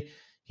today,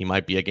 he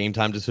might be a game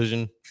time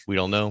decision. We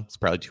don't know. It's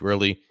probably too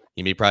early.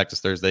 He may practice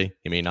Thursday.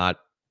 He may not.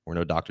 We're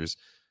no doctors.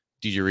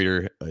 DJ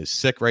Reader is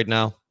sick right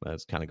now.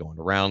 That's kind of going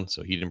around.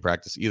 So he didn't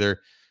practice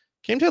either.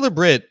 Cam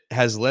Taylor-Britt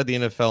has led the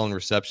NFL in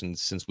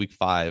receptions since week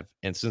 5.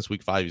 And since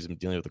week 5, he's been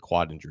dealing with a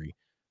quad injury.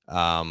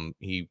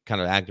 He kind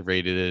of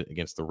aggravated it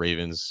against the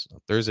Ravens on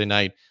Thursday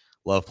night.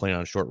 Love playing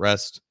on short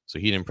rest, so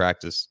he didn't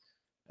practice.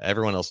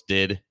 Everyone else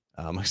did,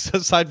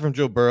 aside from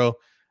Joe Burrow.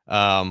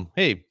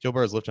 Hey, Joe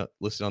Burrow's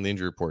listed on the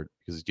injury report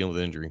because he's dealing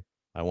with an injury.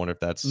 I wonder if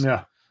that's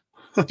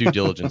due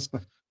diligence.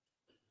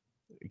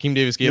 Akeem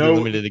Davis-Gaither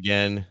limited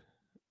again.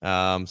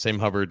 Sam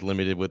Hubbard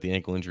limited with the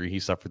ankle injury.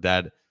 He suffered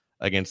that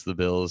against the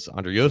Bills.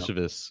 Andre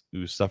Josephus,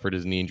 who suffered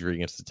his knee injury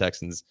against the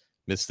Texans,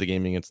 missed the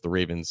game against the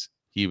Ravens.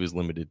 He was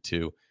limited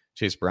too.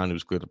 Chase Brown, who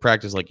was cleared to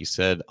practice, like you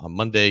said, on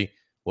Monday,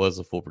 was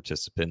a full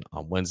participant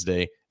on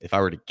Wednesday. If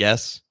I were to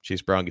guess,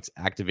 Chase Brown gets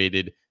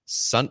activated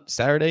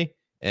Saturday,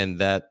 and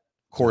that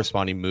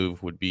corresponding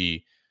move would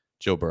be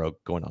Joe Burrow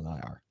going on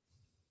IR.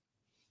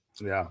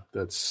 Yeah,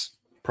 that's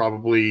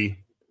probably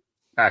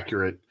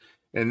accurate.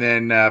 And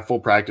then full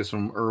practice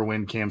from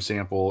Irwin, Cam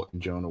Sample,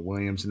 and Jonah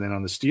Williams. And then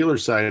on the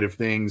Steelers side of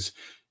things,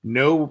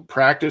 No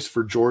practice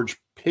for George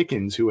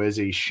Pickens, who has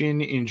a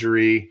shin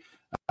injury.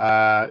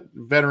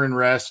 Veteran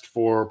rest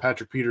for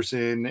Patrick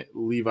Peterson,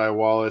 Levi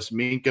Wallace,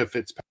 Minka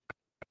Fitzpatrick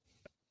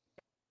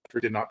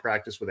did not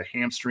practice with a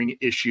hamstring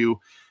issue.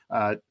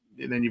 And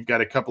then you've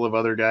got a couple of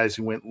other guys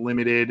who went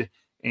limited,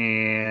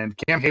 and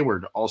Cam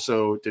Hayward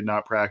also did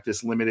not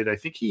practice, limited. I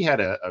think he had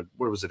a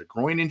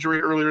groin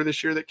injury earlier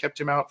this year that kept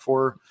him out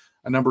for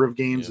a number of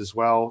games as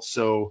well.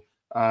 So,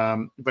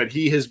 but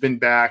he has been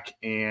back,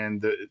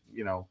 and the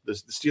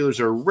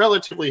Steelers are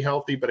relatively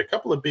healthy, but a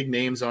couple of big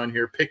names on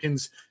here: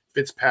 Pickens,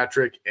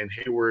 Fitzpatrick, and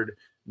Hayward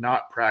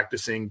not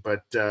practicing,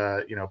 but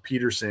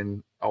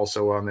Peterson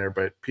also on there,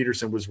 but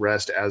Peterson was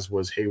rest, as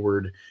was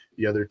Hayward.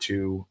 The other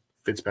two,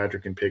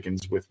 Fitzpatrick and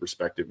Pickens, with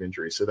respective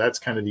injuries. So that's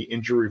kind of the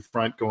injury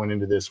front going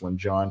into this one,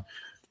 John.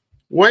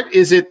 What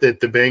is it that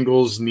the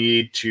Bengals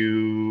need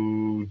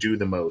to do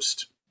the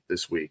most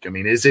this week? I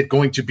mean, is it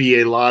going to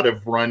be a lot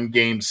of run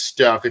game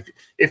stuff?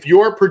 If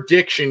your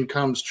prediction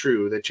comes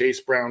true that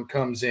Chase Brown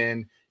comes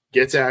in,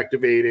 gets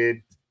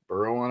activated,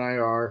 Burrow on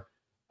IR,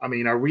 I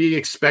mean, are we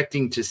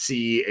expecting to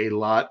see a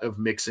lot of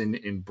Mixon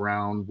and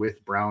Brown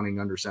with Browning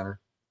under center?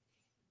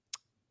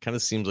 Kind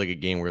of seems like a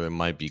game where there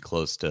might be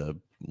close to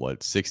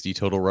 60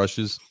 total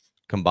rushes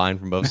combined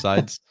from both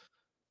sides.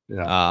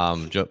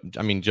 Joe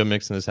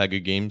Mixon has had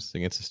good games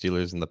against the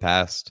Steelers in the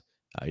past.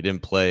 He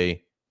didn't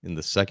play in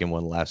the second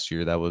one last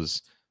year. That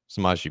was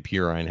Samaje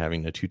Perine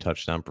having a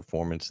 2-touchdown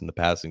performance in the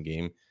passing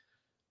game.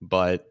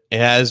 But it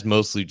has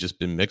mostly just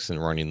been Mixon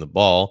running the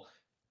ball.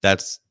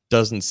 That's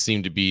doesn't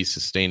seem to be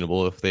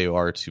sustainable if they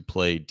are to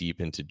play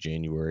deep into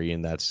January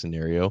in that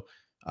scenario.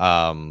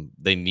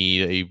 They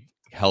need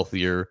a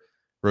healthier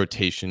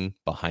rotation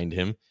behind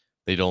him.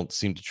 They don't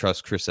seem to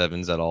trust Chris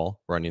Evans at all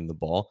running the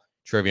ball.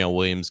 Trevion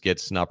Williams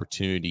gets an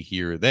opportunity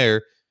here or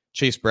there.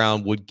 Chase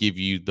Brown would give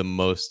you the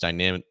most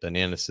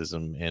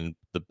dynamicism and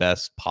the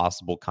best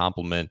possible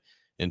complement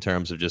in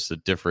terms of just the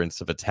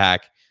difference of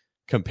attack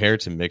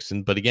compared to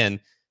Mixon. But again,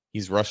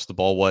 he's rushed the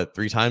ball,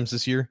 3 times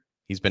this year?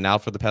 He's been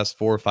out for the past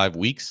 4 or 5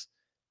 weeks.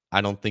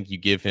 I don't think you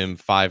give him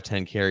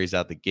 5-10 carries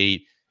out the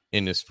gate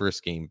in his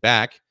first game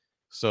back.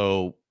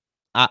 So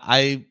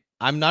I'm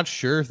not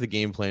sure if the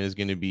game plan is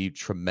going to be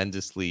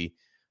tremendously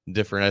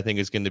different. I think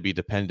it's going to be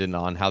dependent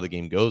on how the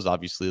game goes.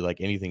 Obviously, like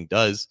anything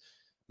does,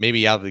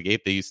 maybe out of the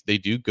gate, they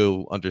do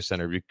go under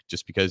center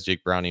just because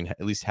Jake Browning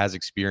at least has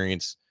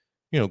experience,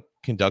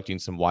 conducting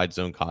some wide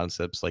zone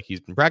concepts. Like he's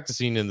been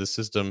practicing in the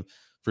system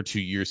for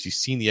 2 years. He's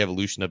seen the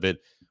evolution of it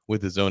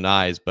with his own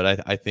eyes,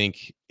 but I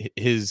think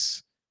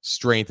his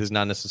strength is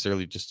not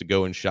necessarily just to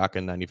go in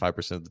shotgun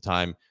 95% of the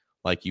time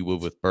like you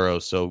would with Burrow.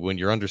 So when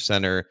you're under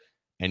center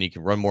and you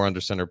can run more under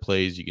center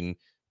plays, you can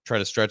try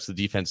to stretch the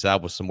defense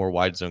out with some more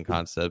wide zone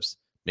concepts.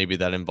 Maybe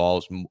that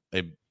involves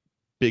a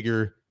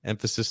bigger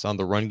emphasis on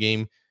the run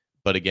game.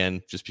 But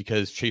again, just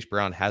because Chase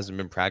Brown hasn't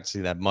been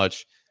practicing that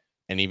much,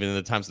 and even in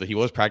the times that he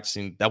was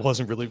practicing, that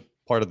wasn't really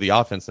part of the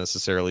offense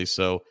necessarily.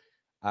 So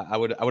I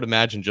would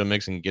imagine Joe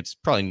Mixon gets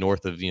probably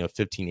north of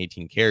 15,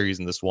 18 carries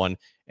in this one,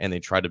 and they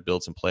try to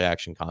build some play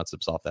action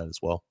concepts off that as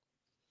well.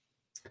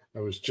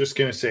 I was just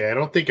going to say, I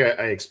don't think I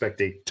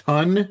expect a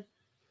ton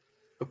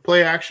of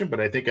play action, but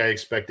I think I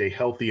expect a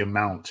healthy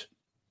amount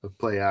of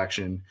play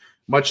action.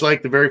 Much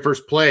like the very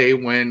first play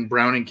when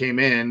Browning came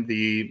in,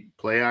 the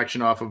play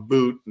action off of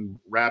boot and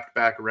wrapped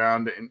back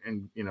around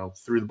and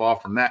threw the ball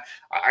from that.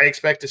 I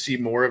expect to see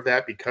more of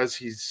that because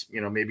he's,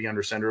 maybe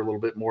under center a little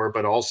bit more,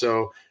 but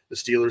also the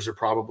Steelers are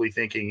probably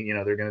thinking,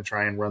 they're going to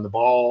try and run the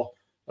ball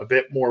a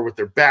bit more with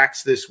their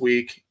backs this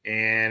week.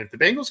 And if the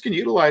Bengals can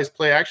utilize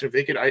play action, if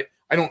they could, I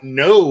don't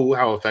know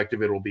how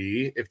effective it'll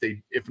be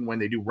if and when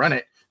they do run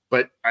it,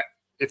 but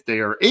if they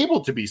are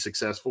able to be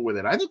successful with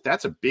it, I think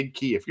that's a big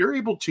key. If you're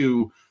able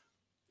to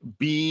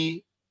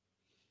be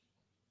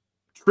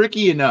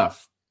tricky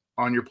enough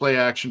on your play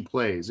action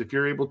plays, if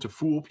you're able to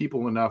fool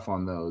people enough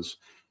on those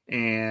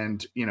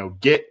and,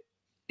 get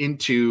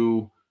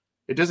into,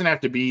 it doesn't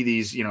have to be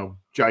these,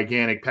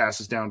 gigantic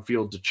passes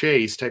downfield to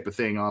Chase type of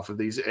thing off of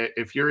these.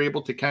 If you're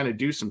able to kind of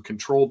do some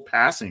controlled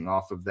passing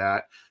off of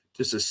that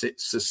to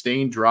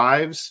sustain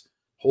drives,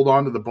 hold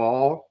on to the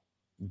ball,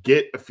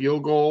 get a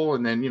field goal,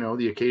 and then,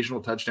 the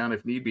occasional touchdown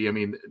if need be. I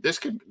mean,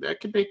 that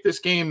could make this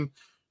game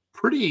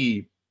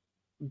pretty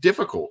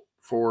difficult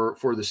for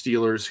the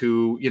Steelers,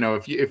 who,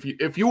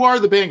 if you are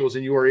the Bengals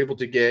and you are able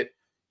to get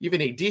even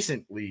a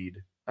decent lead,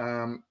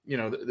 the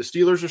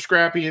Steelers are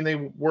scrappy and they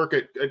work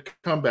at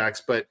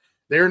comebacks, but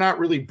they're not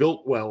really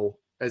built well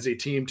as a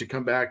team to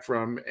come back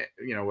from,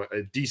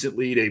 a decent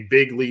lead, a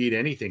big lead,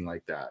 anything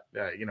like that,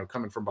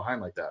 coming from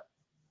behind like that.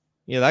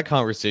 Yeah, that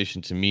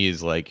conversation to me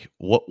is like,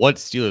 what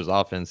Steelers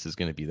offense is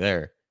going to be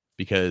there?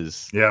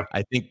 Because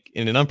I think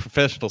in an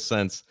unprofessional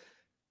sense,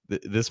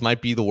 this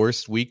might be the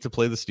worst week to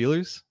play the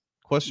Steelers?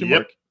 Question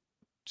mark.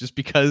 Just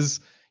because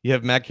you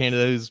have Matt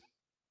Canada who's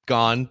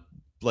gone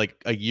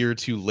like a year or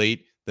two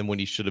late than when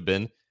he should have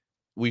been.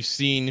 We've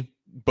seen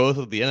both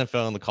of the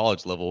NFL and the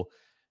college level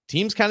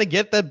teams kind of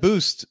get that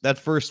boost that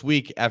first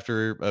week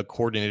after a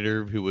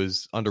coordinator who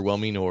was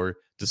underwhelming or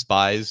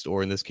despised,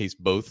 or in this case,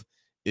 both,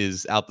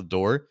 is out the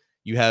door.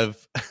 You have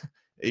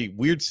a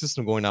weird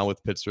system going on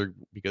with Pittsburgh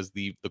because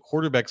the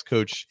quarterback's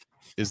coach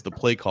is the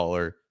play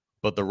caller,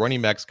 but the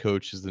running backs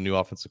coach is the new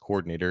offensive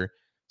coordinator.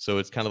 So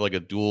it's kind of like a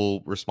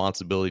dual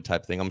responsibility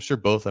type thing. I'm sure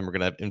both of them are going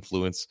to have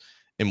influence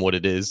in what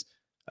it is.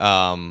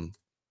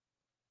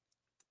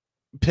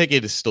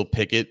 Pickett is still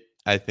Pickett,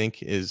 I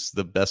think, is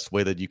the best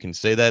way that you can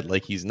say that.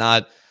 Like, he's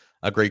not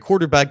a great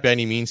quarterback by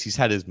any means. He's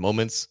had his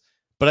moments.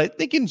 But I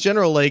think in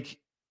general, like,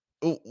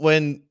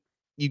 when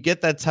you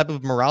get that type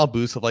of morale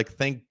boost of like,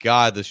 thank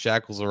God the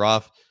shackles are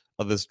off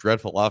of this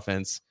dreadful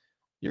offense,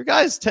 your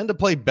guys tend to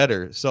play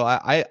better. So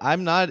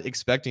I'm not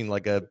expecting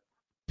like a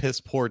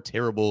piss poor,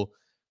 terrible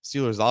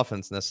Steelers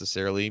offense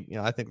necessarily. You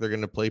know, I think they're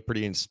going to play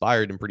pretty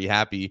inspired and pretty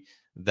happy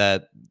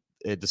that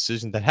a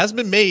decision that has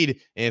been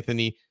made,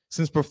 Anthony,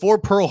 since before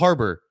Pearl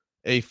Harbor,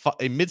 a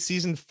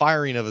midseason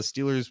firing of a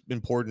Steelers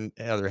important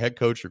either head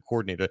coach or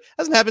coordinator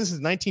hasn't happened since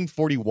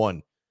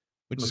 1941,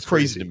 which is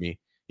crazy to me.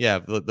 Yeah,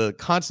 the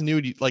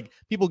continuity, like,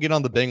 people get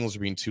on the Bengals for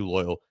being too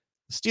loyal.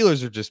 The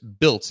Steelers are just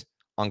built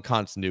on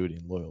continuity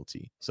and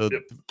loyalty. So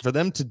for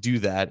them to do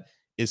that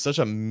is such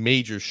a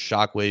major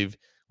shockwave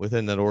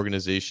within that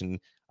organization.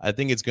 I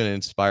think it's going to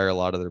inspire a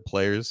lot of their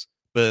players.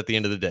 But at the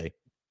end of the day,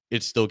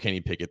 it's still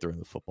Kenny Pickett throwing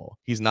the football.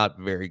 He's not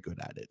very good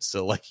at it.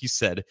 So like you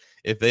said,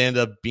 if they end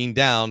up being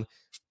down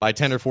by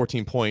 10 or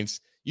 14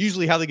 points,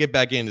 usually how they get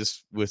back in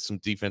is with some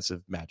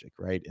defensive magic,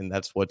 right? And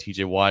that's what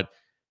TJ Watt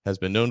has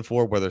been known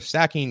for, whether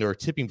sacking or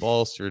tipping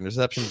balls or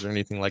interceptions or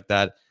anything like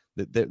that.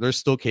 They're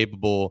still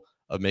capable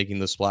of making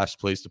the splash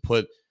plays to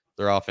put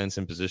their offense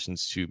in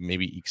positions to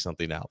maybe eke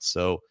something out.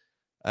 So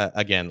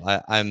again,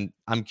 I'm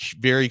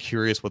very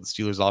curious what the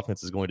Steelers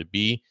offense is going to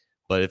be.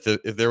 But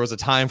if there was a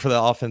time for the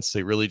offense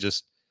to really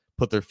just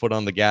put their foot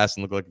on the gas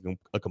and look like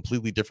a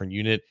completely different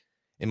unit,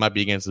 it might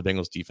be against the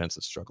Bengals defense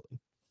that's struggling.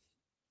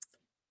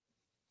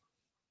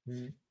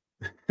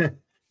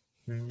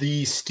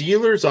 The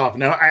Steelers off.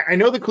 Now, I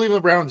know the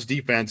Cleveland Browns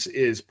defense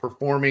is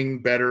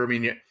performing better. I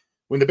mean,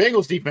 when the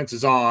Bengals defense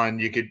is on,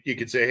 you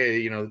could say, hey,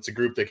 you know, it's a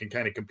group that can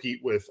kind of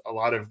compete with a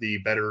lot of the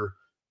better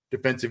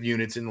defensive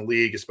units in the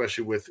league,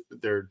 especially with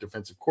their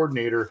defensive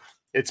coordinator.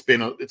 It's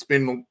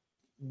been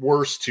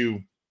worse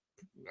to,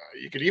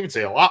 you could even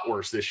say a lot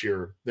worse this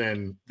year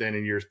than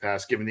in years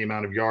past, given the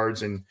amount of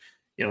yards and,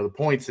 you know, the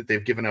points that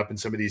they've given up in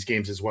some of these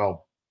games as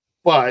well.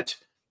 But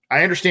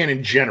I understand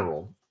in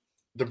general,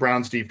 the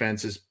Browns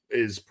defense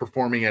is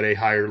performing at a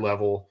higher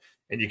level.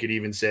 And you could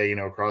even say, you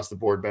know, across the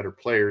board, better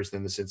players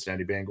than the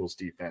Cincinnati Bengals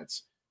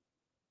defense.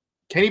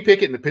 Kenny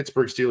Pickett and the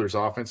Pittsburgh Steelers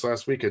offense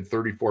last week had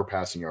 34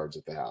 passing yards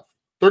at the half.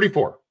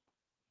 34.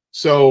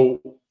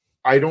 So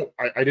I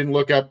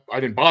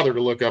didn't bother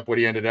to look up what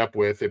he ended up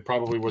with. It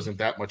probably wasn't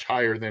that much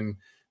higher than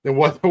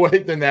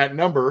that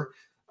number,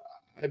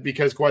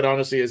 because quite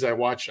honestly, as I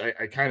watched,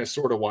 I kind of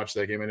sort of watched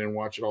that game. I didn't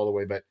watch it all the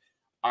way, but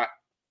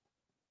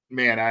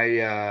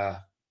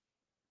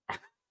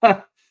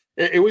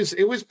it was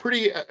a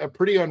pretty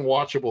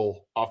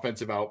unwatchable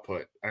offensive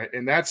output.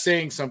 And that's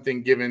saying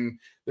something, given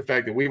the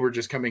fact that we were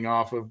just coming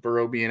off of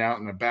Burrow being out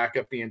and a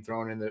backup being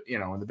thrown in,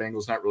 and the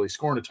Bengals not really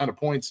scoring a ton of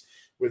points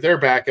with their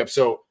backup.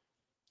 So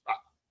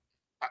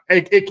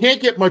it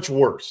can't get much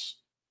worse.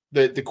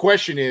 The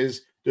question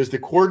is, does the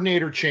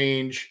coordinator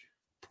change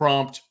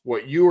prompt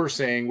what you were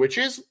saying, which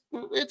is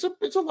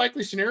it's a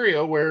likely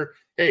scenario where,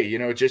 hey,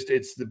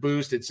 it's the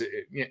boost, it's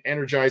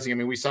energizing. I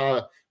mean, we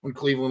saw when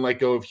Cleveland let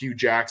go of Hugh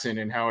Jackson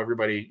and how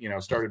everybody,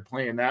 started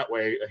playing that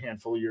way a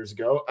handful of years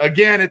ago,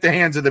 again at the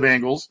hands of the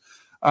Bengals.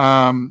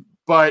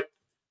 But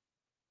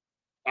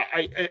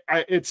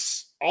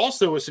it's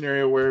also a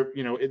scenario where,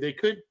 they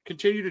could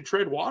continue to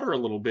tread water a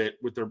little bit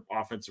with their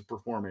offensive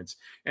performance.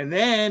 And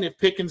then if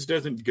Pickens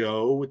doesn't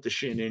go with the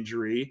shin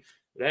injury,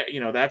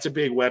 that's a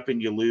big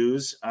weapon you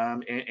lose.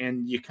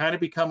 And you kind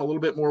of become a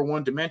little bit more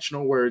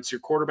one-dimensional, where it's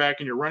your quarterback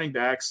and your running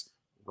backs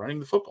running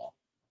the football.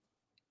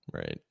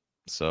 Right.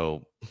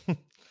 So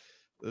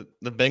the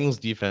Bengals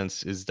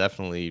defense is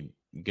definitely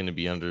going to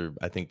be under,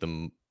 I think,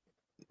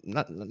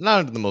 not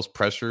under the most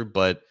pressure,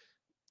 but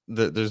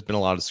there's been a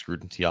lot of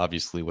scrutiny,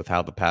 obviously, with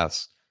how the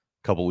past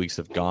couple weeks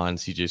have gone.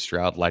 CJ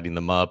Stroud lighting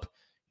them up,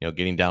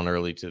 getting down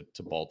early to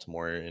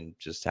Baltimore and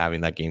just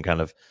having that game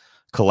kind of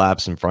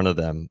collapse in front of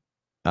them.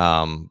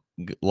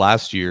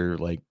 Last year,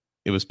 like,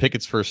 it was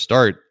Pickett's first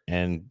start,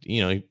 and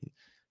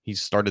he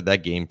started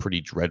that game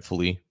pretty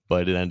dreadfully,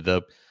 but it ended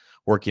up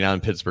working out in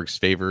Pittsburgh's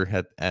favor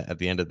at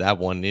the end of that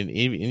one. And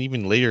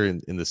even later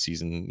in the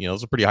season, it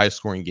was a pretty high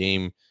scoring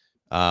game.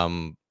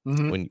 When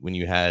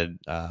you had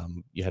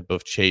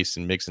both Chase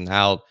and Mixon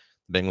out,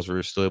 the Bengals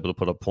were still able to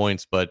put up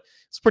points, but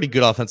it's a pretty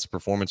good offensive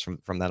performance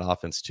from that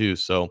offense too.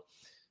 So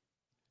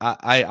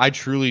I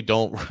truly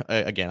don't,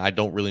 again, I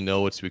don't really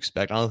know what to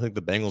expect. I don't think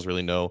the Bengals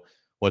really know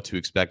what to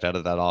expect out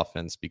of that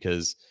offense,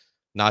 because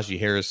Najee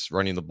Harris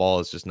running the ball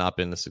has just not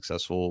been a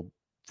successful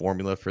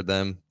formula for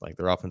them. Like,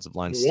 their offensive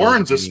line.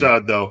 Warren's a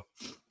stud, though.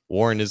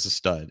 Warren is a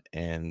stud,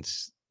 and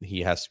he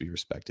has to be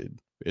respected,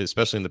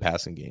 especially in the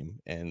passing game.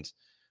 And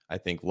I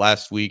think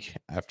last week,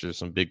 after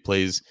some big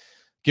plays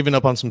giving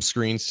up on some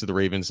screens to the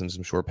Ravens and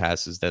some short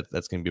passes,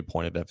 that's going to be a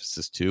point of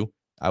emphasis too.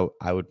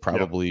 I would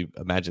probably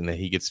imagine that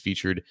he gets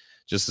featured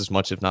just as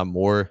much, if not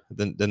more,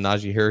 than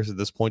Najee Harris at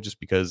this point, just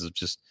because of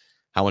just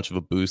how much of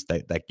a boost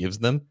that gives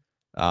them.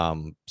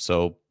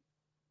 So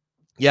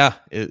yeah,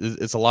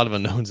 it's a lot of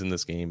unknowns in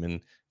this game,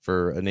 and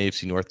for an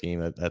AFC North game,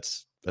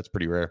 that's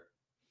pretty rare.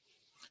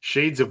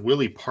 Shades of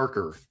Willie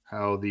Parker,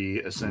 how the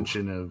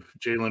ascension of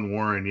Jaylen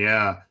Warren.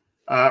 Yeah.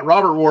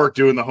 Robert Warwick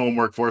doing the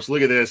homework for us.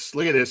 Look at this.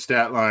 Look at this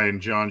stat line,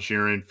 John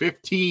Sheeran.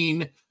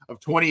 15 of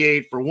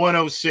 28 for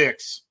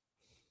 106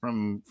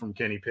 from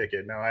Kenny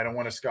Pickett. Now, I don't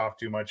want to scoff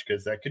too much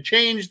because that could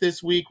change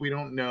this week. We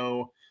don't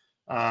know.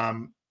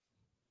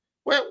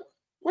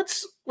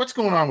 What's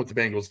going on with the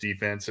Bengals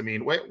defense? I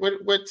mean,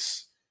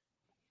 what's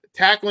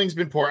tackling's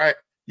been poor.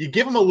 You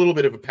give them a little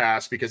bit of a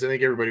pass because I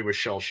think everybody was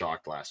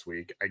shell-shocked last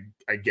week,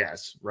 I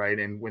guess, right?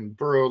 And when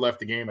Burrow left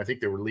the game, I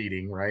think they were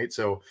leading, right?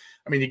 So,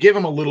 I mean, you give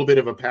them a little bit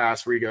of a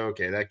pass where you go,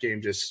 okay, that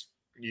game just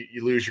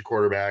you lose your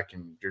quarterback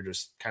and you're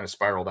just kind of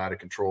spiraled out of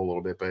control a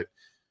little bit. But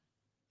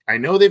I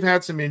know they've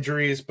had some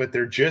injuries, but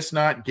they're just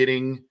not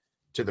getting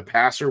to the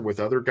passer with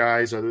other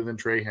guys other than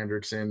Trey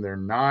Hendrickson. They're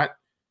not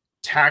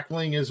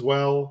tackling as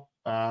well.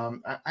 I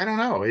don't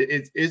know.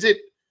 Is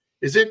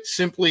it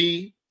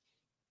simply –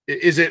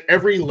 is it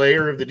every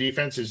layer of the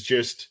defense is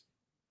just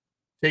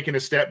taking a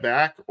step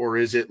back, or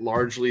is it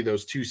largely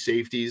those two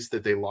safeties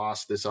that they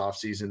lost this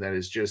offseason that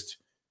has just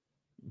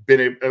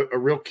been a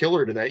real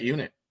killer to that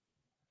unit?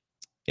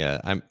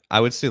 Yeah, I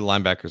would say the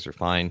linebackers are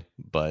fine,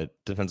 but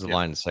defensive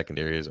line and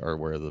secondaries are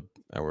where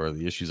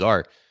the issues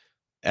are.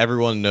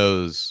 Everyone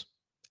knows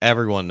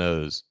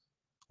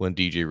when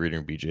DJ Reader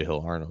and BJ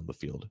Hill aren't on the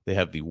field. They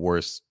have the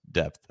worst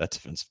depth at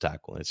defensive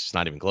tackle, and it's just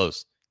not even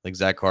close. Like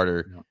Zach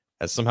Carter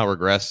has somehow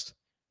regressed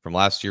from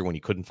last year when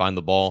he couldn't find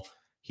the ball.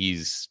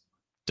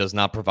 Does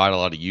not provide a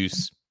lot of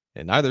use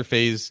in either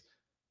phase.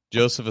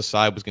 Joseph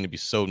Asai was going to be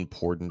so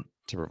important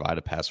to provide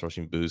a pass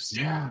rushing boost.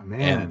 Yeah,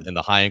 man. And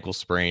the high ankle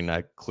sprain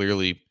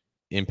clearly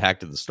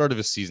impacted the start of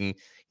his season.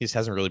 He just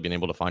hasn't really been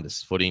able to find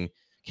his footing.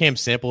 Cam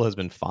Sample has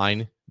been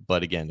fine,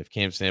 but again, if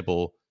Cam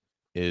Sample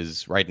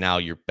is right now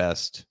your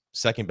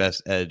second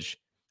best edge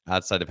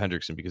outside of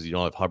Hendrickson because you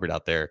don't have Hubbard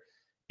out there,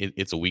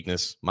 it's a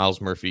weakness.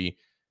 Miles Murphy,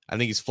 I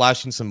think he's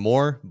flashing some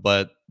more,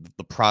 but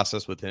the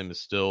process with him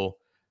still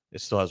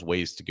has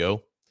ways to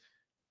go.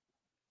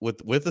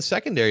 With the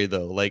secondary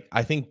though, like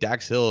I think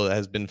Dax Hill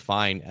has been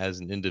fine as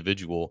an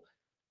individual.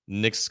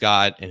 Nick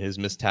Scott and his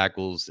missed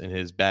tackles and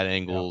his bad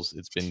angles,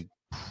 it's been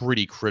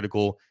pretty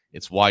critical.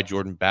 It's why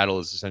Jordan Battle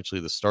is essentially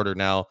the starter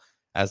now,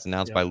 as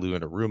announced by Lou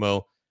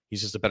Anarumo.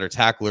 He's just a better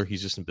tackler.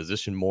 He's just in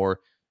position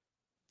more.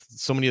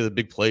 So many of the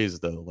big plays,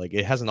 though, like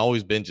it hasn't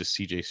always been just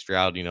CJ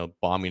Stroud,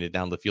 bombing it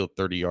down the field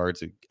 30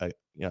 yards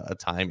a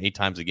time, 8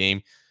 times a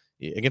game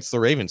against the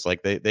Ravens.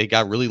 Like they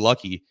got really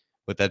lucky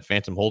with that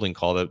phantom holding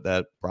call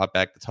that brought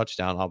back the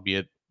touchdown,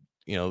 albeit,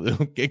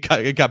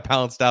 it got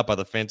balanced out by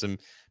the phantom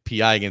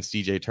PI against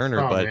DJ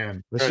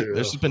Turner.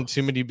 There's just been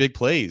too many big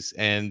plays,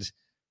 and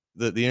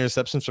the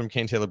interceptions from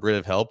Kane Taylor-Britt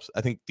have helped.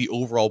 I think the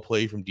overall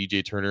play from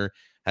DJ Turner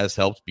has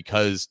helped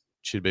because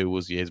Chidbe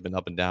Wuzie has been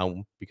up and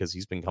down because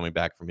he's been coming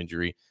back from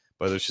injury,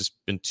 but there's just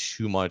been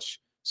too much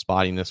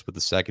spottiness with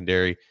the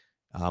secondary.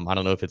 I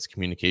don't know if it's a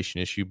communication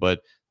issue,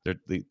 but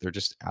they're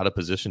just out of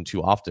position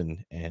too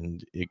often,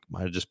 and it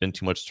might have just been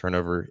too much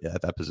turnover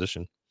at that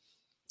position.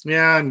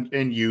 Yeah,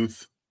 and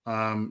youth.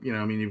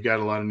 You've got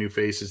a lot of new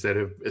faces that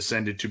have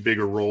ascended to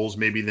bigger roles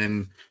maybe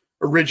than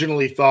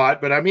originally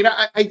thought. But I mean,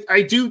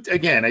 I do,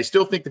 again, I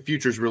still think the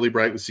future is really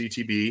bright with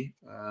CTB.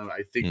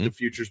 I think the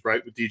future's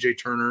bright with DJ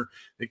Turner.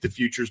 I think the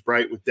future's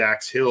bright with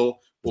Dax Hill.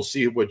 We'll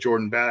see what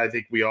Jordan Bat. I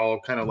think we all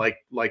kind of like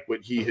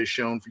what he has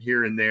shown for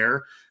here and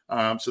there.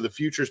 So the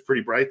future's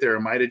pretty bright there.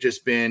 It might have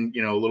just been,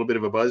 a little bit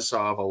of a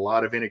buzzsaw of a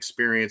lot of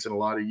inexperience and a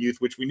lot of youth,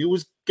 which we knew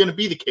was going to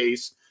be the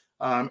case.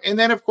 And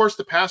then, of course,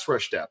 the pass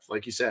rush depth,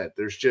 like you said,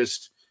 there's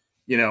just,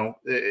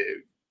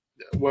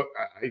 what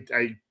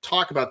I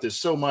talk about this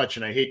so much,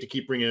 and I hate to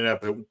keep bringing it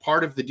up, but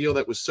part of the deal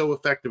that was so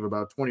effective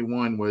about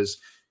 21 was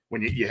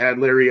when you had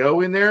Larry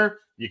O in there,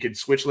 you could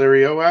switch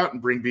Larry O out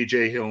and bring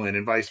BJ Hill in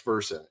and vice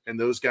versa. And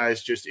those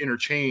guys just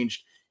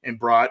interchanged and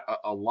brought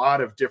a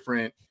lot of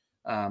different,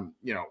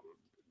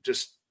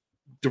 just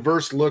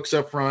diverse looks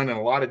up front and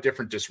a lot of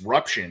different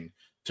disruption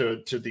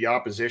to the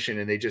opposition.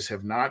 And they just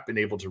have not been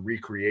able to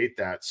recreate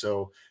that.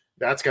 So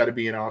that's got to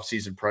be an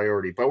offseason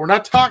priority. But we're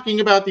not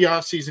talking about the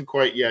offseason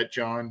quite yet,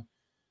 John.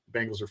 The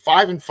Bengals are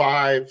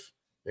 5-5.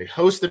 They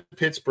host the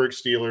Pittsburgh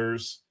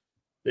Steelers.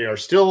 They are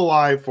still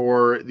alive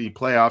for the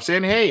playoffs.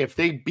 And, hey, if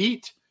they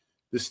beat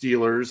the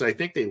Steelers, I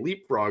think they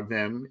leapfrog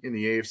them in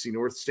the AFC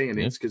North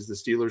standings because the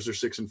Steelers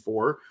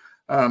are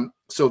 6-4.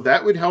 So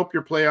that would help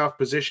your playoff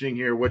positioning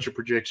here. What's your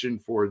prediction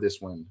for this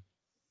one?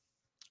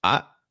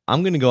 I'm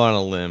going to go on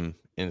a limb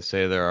and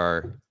say there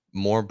are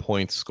more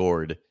points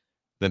scored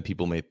than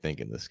people may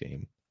think in this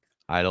game.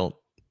 I don't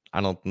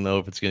know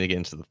if it's going to get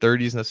into the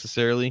 30s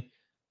necessarily,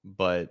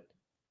 but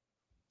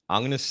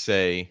I'm going to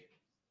say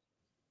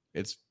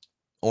it's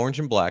orange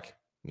and black.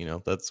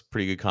 That's a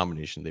pretty good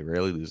combination. They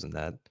rarely lose in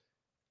that.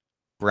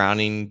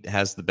 Browning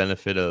has the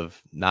benefit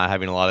of not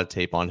having a lot of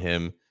tape on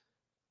him.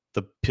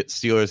 The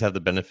Steelers have the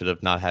benefit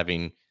of not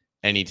having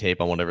any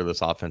tape on whatever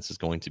this offense is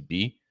going to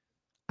be.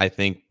 I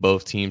think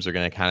both teams are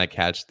going to kind of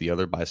catch the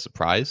other by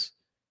surprise.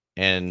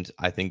 And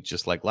I think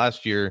just like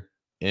last year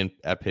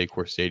at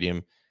Paycor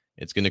Stadium,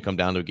 it's going to come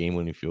down to a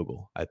game-winning field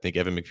goal. I think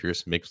Evan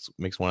McPherson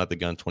makes one at the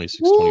gun,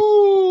 26-20.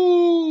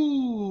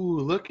 Ooh,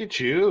 look at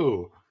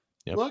you.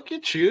 Yep. Look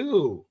at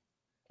you.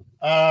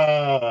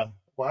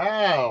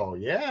 Wow.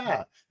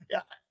 Yeah.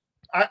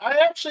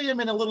 I actually am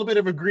in a little bit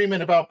of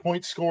agreement about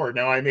points scored.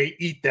 Now, I may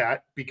eat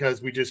that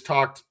because we just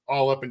talked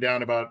all up and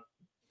down about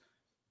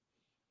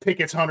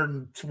Pickett's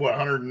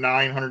 109,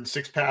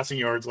 106 passing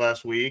yards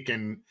last week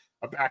and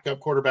a backup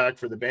quarterback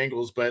for the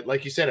Bengals. But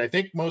like you said, I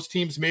think most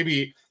teams,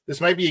 maybe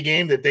this might be a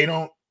game that they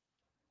don't,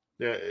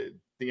 they're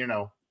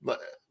not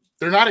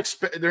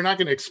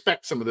going to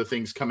expect some of the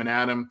things coming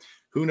at them.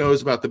 Who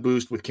knows about the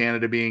boost with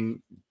Canada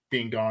being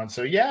gone.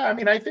 So, yeah, I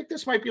mean, I think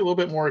this might be a little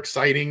bit more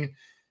exciting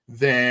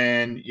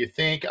than you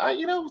think.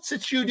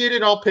 Since you did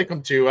it, I'll pick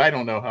them too. I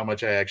don't know how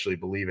much I actually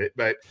believe it,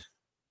 but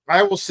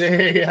I will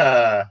say,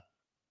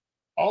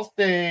 I'll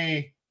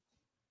say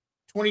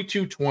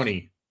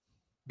 22-20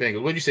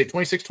 Bengals. What did you say?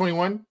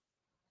 26-21?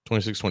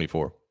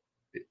 26-24.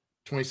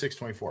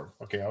 26-24.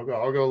 Okay, I'll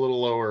go a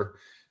little lower.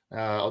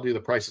 I'll do the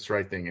Price is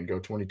Right thing and go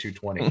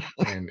 22-20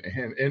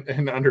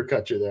 and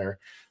undercut you there.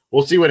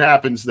 We'll see what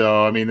happens,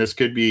 though. I mean, this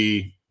could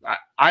be.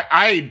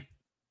 I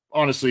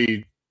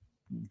honestly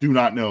do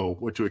not know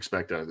what to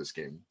expect out of this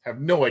game.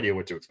 Have no idea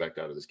what to expect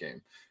out of this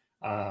game.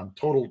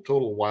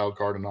 Total wild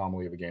card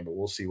anomaly of a game, but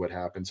we'll see what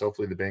happens.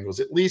 Hopefully the Bengals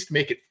at least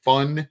make it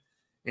fun.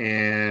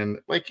 And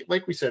like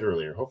we said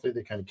earlier, hopefully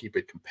they kind of keep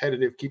it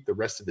competitive, keep the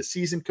rest of the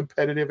season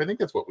competitive. I think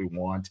that's what we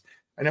want.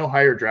 I know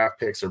higher draft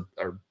picks are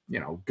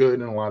good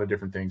in a lot of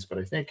different things, but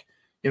I think,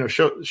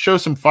 show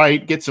some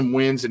fight, get some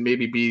wins, and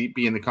maybe be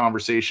in the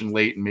conversation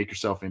late and make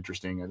yourself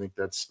interesting. I think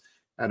that's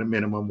at a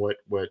minimum what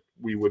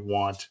we would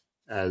want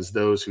as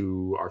those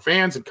who are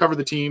fans and cover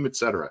the team,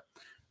 etc.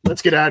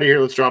 Let's get out of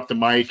here. Let's drop the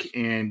mic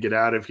and get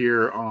out of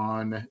here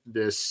on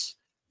this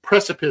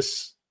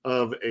precipice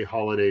of a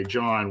holiday.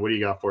 John, what do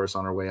you got for us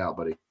on our way out,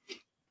 buddy?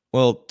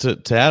 Well, to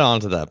add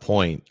on to that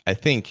point, I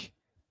think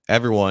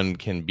everyone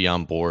can be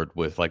on board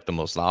with like the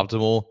most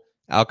optimal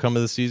outcome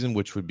of the season,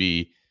 which would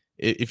be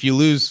if you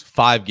lose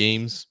 5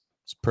 games,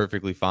 it's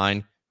perfectly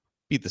fine.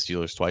 Beat the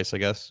Steelers twice, I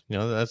guess. I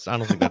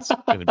don't think that's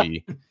going to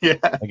be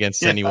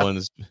against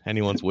anyone's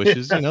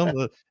wishes.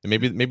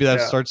 Maybe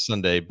that starts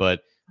Sunday,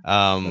 but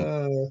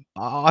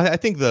I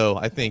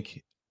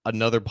think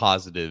another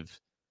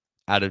positive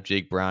out of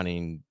Jake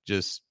Browning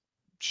just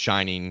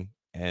shining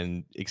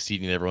and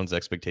exceeding everyone's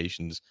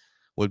expectations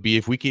would be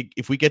if we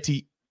get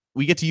to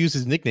use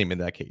his nickname in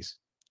that case,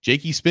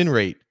 Jakey Spin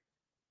Rate.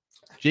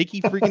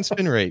 Jakey freaking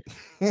Spin Rate.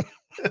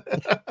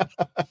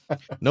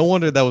 No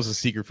wonder that was a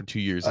secret for 2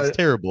 years. It's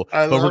terrible,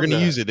 but we're going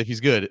to use it if he's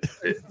good.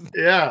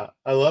 Yeah,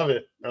 I love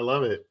it.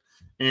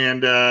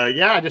 And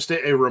just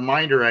a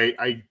reminder.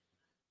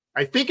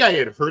 I think I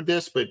had heard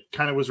this, but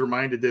kind of was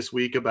reminded this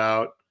week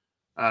about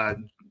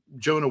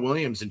Jonah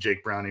Williams and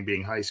Jake Browning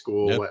being high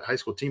school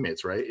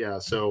teammates, right? Yeah.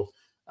 So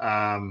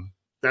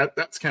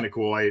that's kind of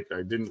cool. I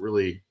didn't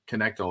really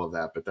connect all of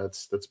that, but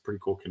that's a pretty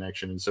cool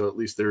connection. And so at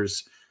least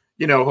there's,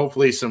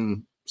 hopefully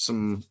some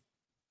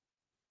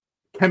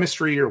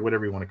chemistry or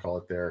whatever you want to call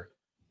it there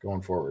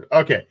going forward.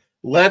 Okay.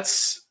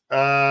 Let's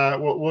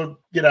we'll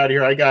get out of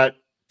here. I got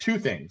 2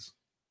 things.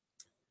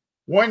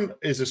 One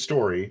is a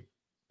story.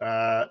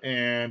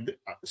 And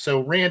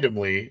so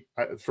randomly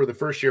for the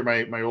first year,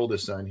 my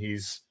oldest son,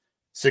 he's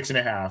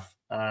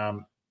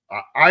 6.5.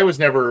 I was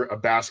never a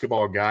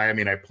basketball guy. I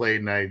mean, I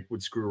played and I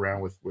would screw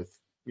around with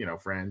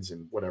friends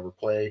and whatever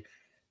play,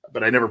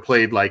 but I never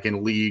played like in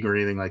a league or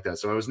anything like that.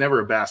 So I was never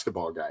a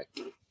basketball guy.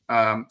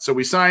 So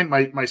we signed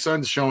my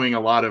son's showing a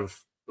lot of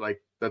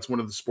like, that's one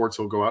of the sports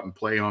he'll go out and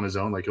play on his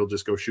own. Like he'll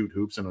just go shoot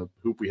hoops and a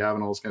hoop we have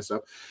and all this kind of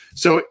stuff.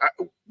 So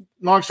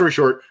long story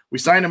short, we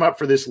signed him up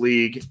for this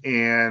league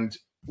and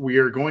we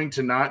are going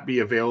to not be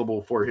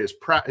available for his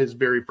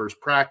very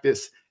first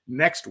practice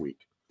next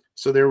week.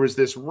 So there was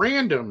this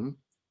random,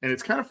 and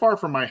it's kind of far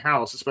from my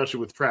house,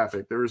 especially with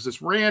traffic. There was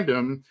this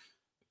random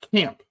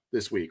camp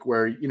this week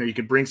where, you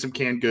could bring some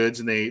canned goods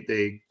and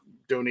they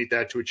donate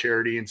that to a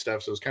charity and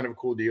stuff. So it's kind of a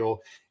cool deal.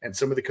 And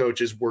some of the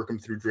coaches work him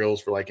through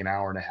drills for like an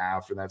hour and a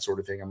half and that sort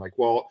of thing. I'm like,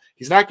 well,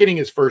 he's not getting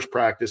his first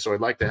practice. So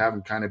I'd like to have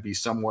him kind of be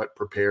somewhat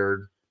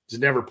prepared. He's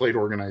never played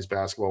organized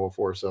basketball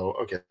before. So,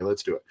 okay,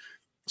 let's do it.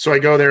 So I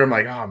go there. I'm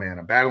like, oh man,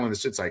 I'm battling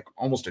this. It's like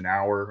almost an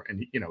hour.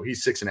 And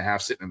he's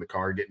 6.5 sitting in the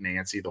car getting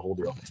antsy, the whole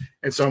deal.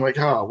 And so I'm like,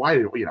 why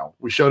did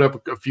we showed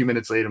up a few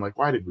minutes late. I'm like,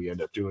 why did we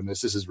end up doing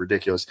this? This is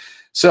ridiculous.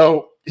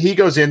 So he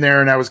goes in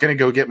there and I was going to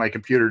go get my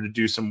computer to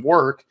do some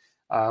work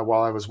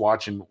while I was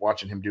watching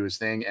him do his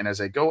thing. And as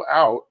I'm going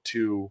out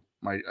to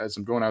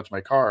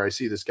my car, I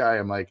see this guy.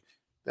 I'm like,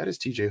 that is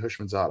TJ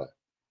Hushmanzada.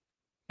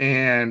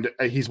 And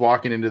he's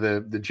walking into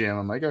the gym.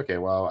 I'm like, okay,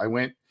 well, I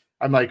went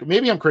I'm like,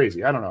 maybe I'm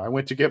crazy. I don't know. I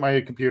went to get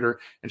my computer,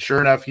 and sure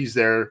enough, he's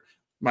there.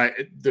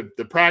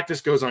 The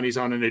practice goes on. He's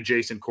on an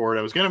adjacent court.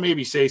 I was going to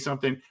maybe say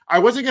something. I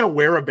wasn't going to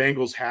wear a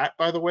Bengals hat,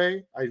 by the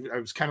way. I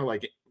was kind of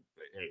like,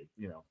 hey,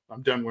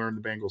 I'm done wearing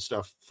the Bengals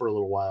stuff for a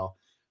little while.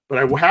 But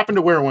I happened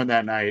to wear one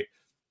that night.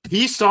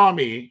 He saw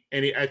me,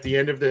 and at the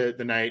end of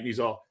the night, and he's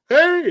all,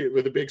 hey,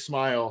 with a big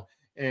smile.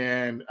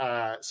 And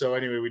so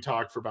anyway, we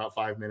talked for about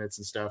 5 minutes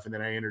and stuff. And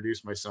then I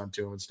introduced my son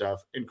to him and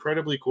stuff.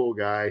 Incredibly cool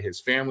guy.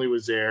 His family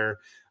was there.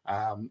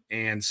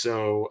 And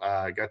so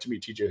I got to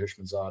meet TJ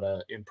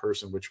Hushmanzada in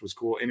person, which was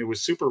cool. And it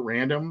was super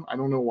random. I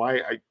don't know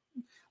why.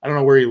 I don't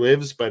know where he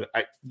lives, but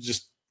I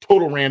just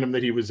total random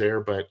that he was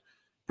there, but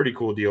pretty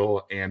cool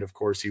deal. And of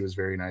course, he was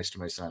very nice to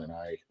my son and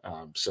I.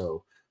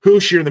 So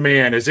Hoosh, you're the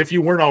man. As if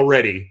you weren't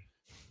already,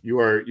 you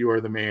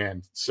are the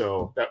man.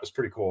 So that was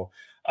pretty cool.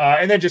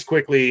 And then just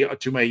quickly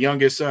to my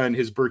youngest son,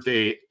 his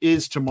birthday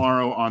is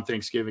tomorrow on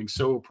Thanksgiving.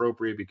 So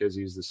appropriate because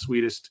he's the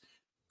sweetest,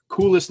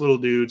 coolest little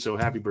dude. So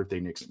happy birthday,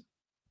 Nixon.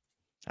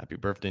 Happy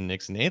birthday,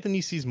 Nixon. Anthony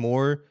sees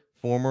more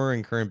former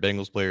and current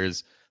Bengals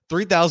players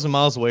 3,000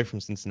 miles away from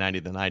Cincinnati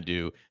than I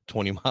do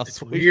 20 miles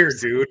it's away. Weird,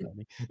 dude.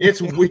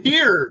 It's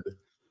weird.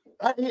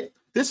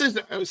 This is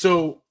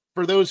so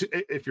for those,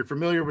 if you're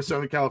familiar with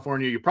Southern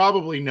California, you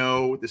probably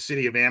know the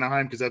city of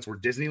Anaheim because that's where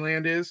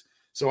Disneyland is.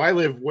 So I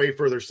live way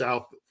further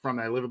south from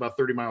that. I live about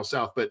 30 miles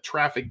south, but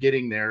traffic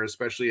getting there,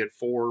 especially at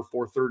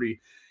 4:30,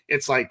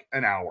 it's like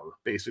an hour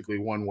basically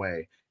one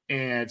way.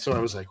 And so I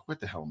was like,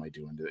 what the hell am I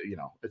doing?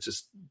 It's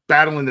just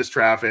battling this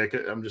traffic.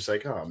 I'm just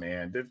like, oh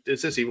man,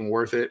 is this even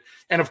worth it?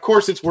 And of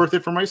course it's worth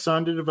it for my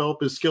son to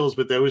develop his skills,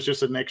 but that was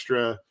just an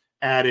extra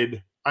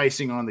added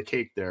icing on the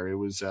cake there. It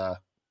was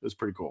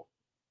pretty cool.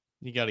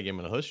 You got to give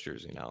him a Hush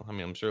jersey now. I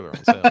mean, I'm sure they're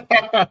on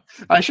sale.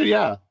 I should,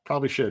 yeah,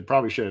 probably should.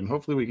 And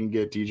hopefully we can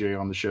get DJ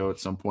on the show at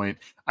some point.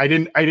 I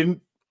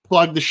didn't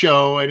plug the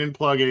show. I didn't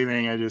plug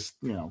anything. I just,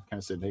 kind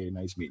of said, hey,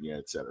 nice meeting you,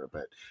 etc.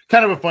 But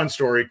kind of a fun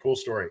story, cool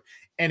story.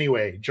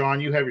 Anyway,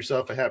 John, you have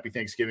yourself a happy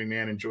Thanksgiving,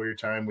 man. Enjoy your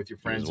time with your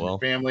friends and your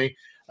family.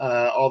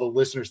 All the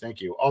listeners, thank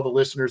you. All the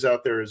listeners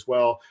out there as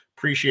well.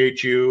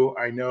 Appreciate you.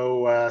 I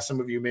know some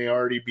of you may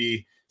already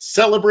be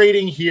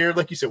celebrating here.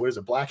 Like you said, what is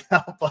it?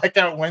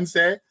 Blackout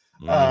Wednesday.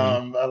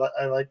 Mm-hmm.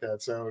 I like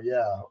that. So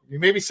yeah, you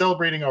may be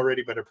celebrating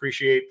already, but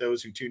appreciate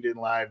those who tuned in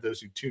live,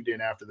 those who tuned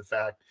in after the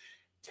fact.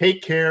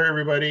 Take care,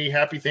 everybody.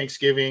 Happy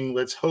Thanksgiving.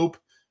 Let's hope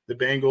the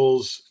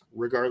Bengals,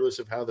 regardless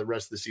of how the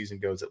rest of the season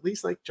goes, at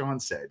least like John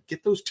said,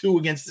 get those two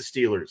against the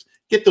Steelers.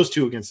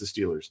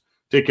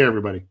 Take care,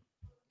 everybody.